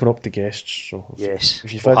always open up to guests. So yes,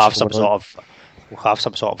 if you we'll fancy have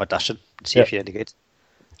some sort of audition and see Yep. if you're any good.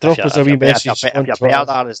 drop us a wee message. If you're better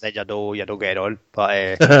than us, then you're not getting on.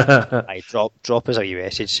 But aye, drop us a wee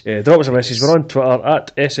message. Yeah, drop us a message. We're on Twitter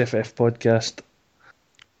at SFF Podcast,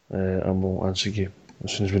 and we'll answer you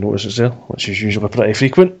as soon as we notice it's there, which is usually pretty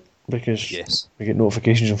frequent because Yes. we get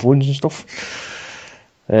notifications on phones and stuff.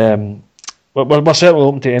 But we're certainly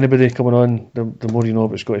open to anybody coming on. The more you know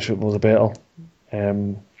about Scottish football, the better.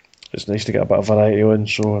 It's nice to get a bit of variety on.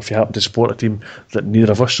 So if you happen to support a team that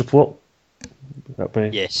neither of us support, that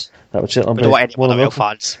would certainly We be don't want any more than Motherwell welcome.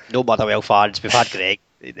 fans. No Motherwell fans. We've had Greg.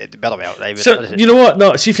 Motherwell. Right? So, you know what?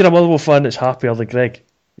 No, see if you're a Motherwell fan that's happier than Greg,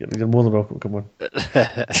 you're more than welcome to come on.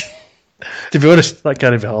 To be honest, that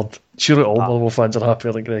can't be hard. Surely all Motherwell fans are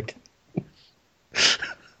happier than Greg.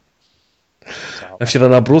 If you're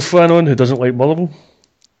an Arbroath fan on who doesn't like Motherwell,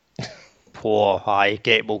 Poor, aye,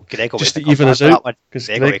 Greg will just to make a even comeback us for that out, one. because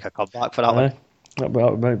Greg will make a comeback for that one.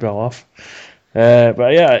 that might be a laugh.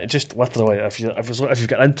 But yeah, just literally, if you've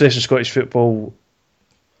got interest in Scottish football,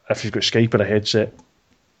 if you've got Skype or a headset,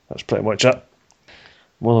 that's pretty much it.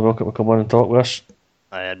 More than welcome to come on and talk with us.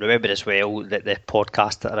 And remember as well that the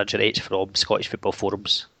podcast originates from Scottish Football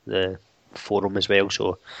Forums, the forum as well.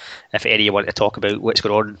 So if any of you want to talk about what's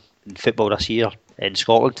going on in football this year in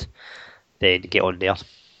Scotland, then get on there.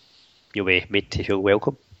 You'll be made to feel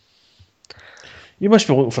welcome. You must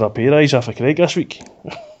be looking for a pay rise after Craig this week.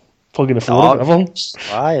 Plugging the forum and everything.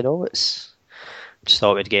 Aye, I know. Just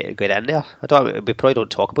thought we'd get in there. We probably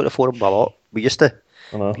don't talk about the forum a lot. We used to.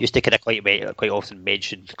 We used to kind of quite often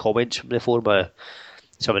mention comments from the forum,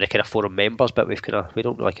 some of the kind of forum members, but we don't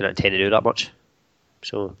really kind of intend to do that much.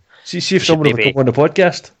 So see if someone will come on the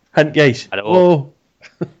podcast. Hint, guys. I know.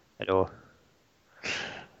 Hello. I know.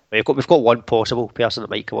 We've got one possible person that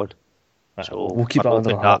might come on. So we'll keep that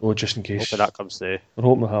under our hat though, just in case. Hoping that comes through. We're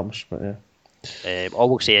hoping it happens, but yeah. All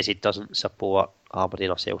we'll say is he doesn't support Aberdeen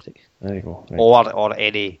or Celtic. There you go. Right. Or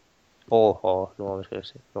any. No, I was going to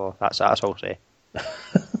say. No, that's all I'll say.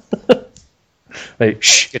 Right,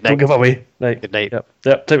 shh, Good night. don't give it away. Right. Good night.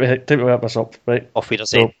 Yep, time to wrap this up. Right. Auf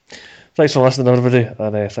Wiedersehen. So, thanks for listening, everybody,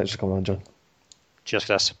 and thanks for coming on, John. Cheers,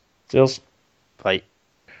 Chris. Cheers. Bye.